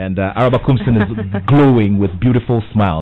 and Araba Kumsin is glowing with beautiful smiles.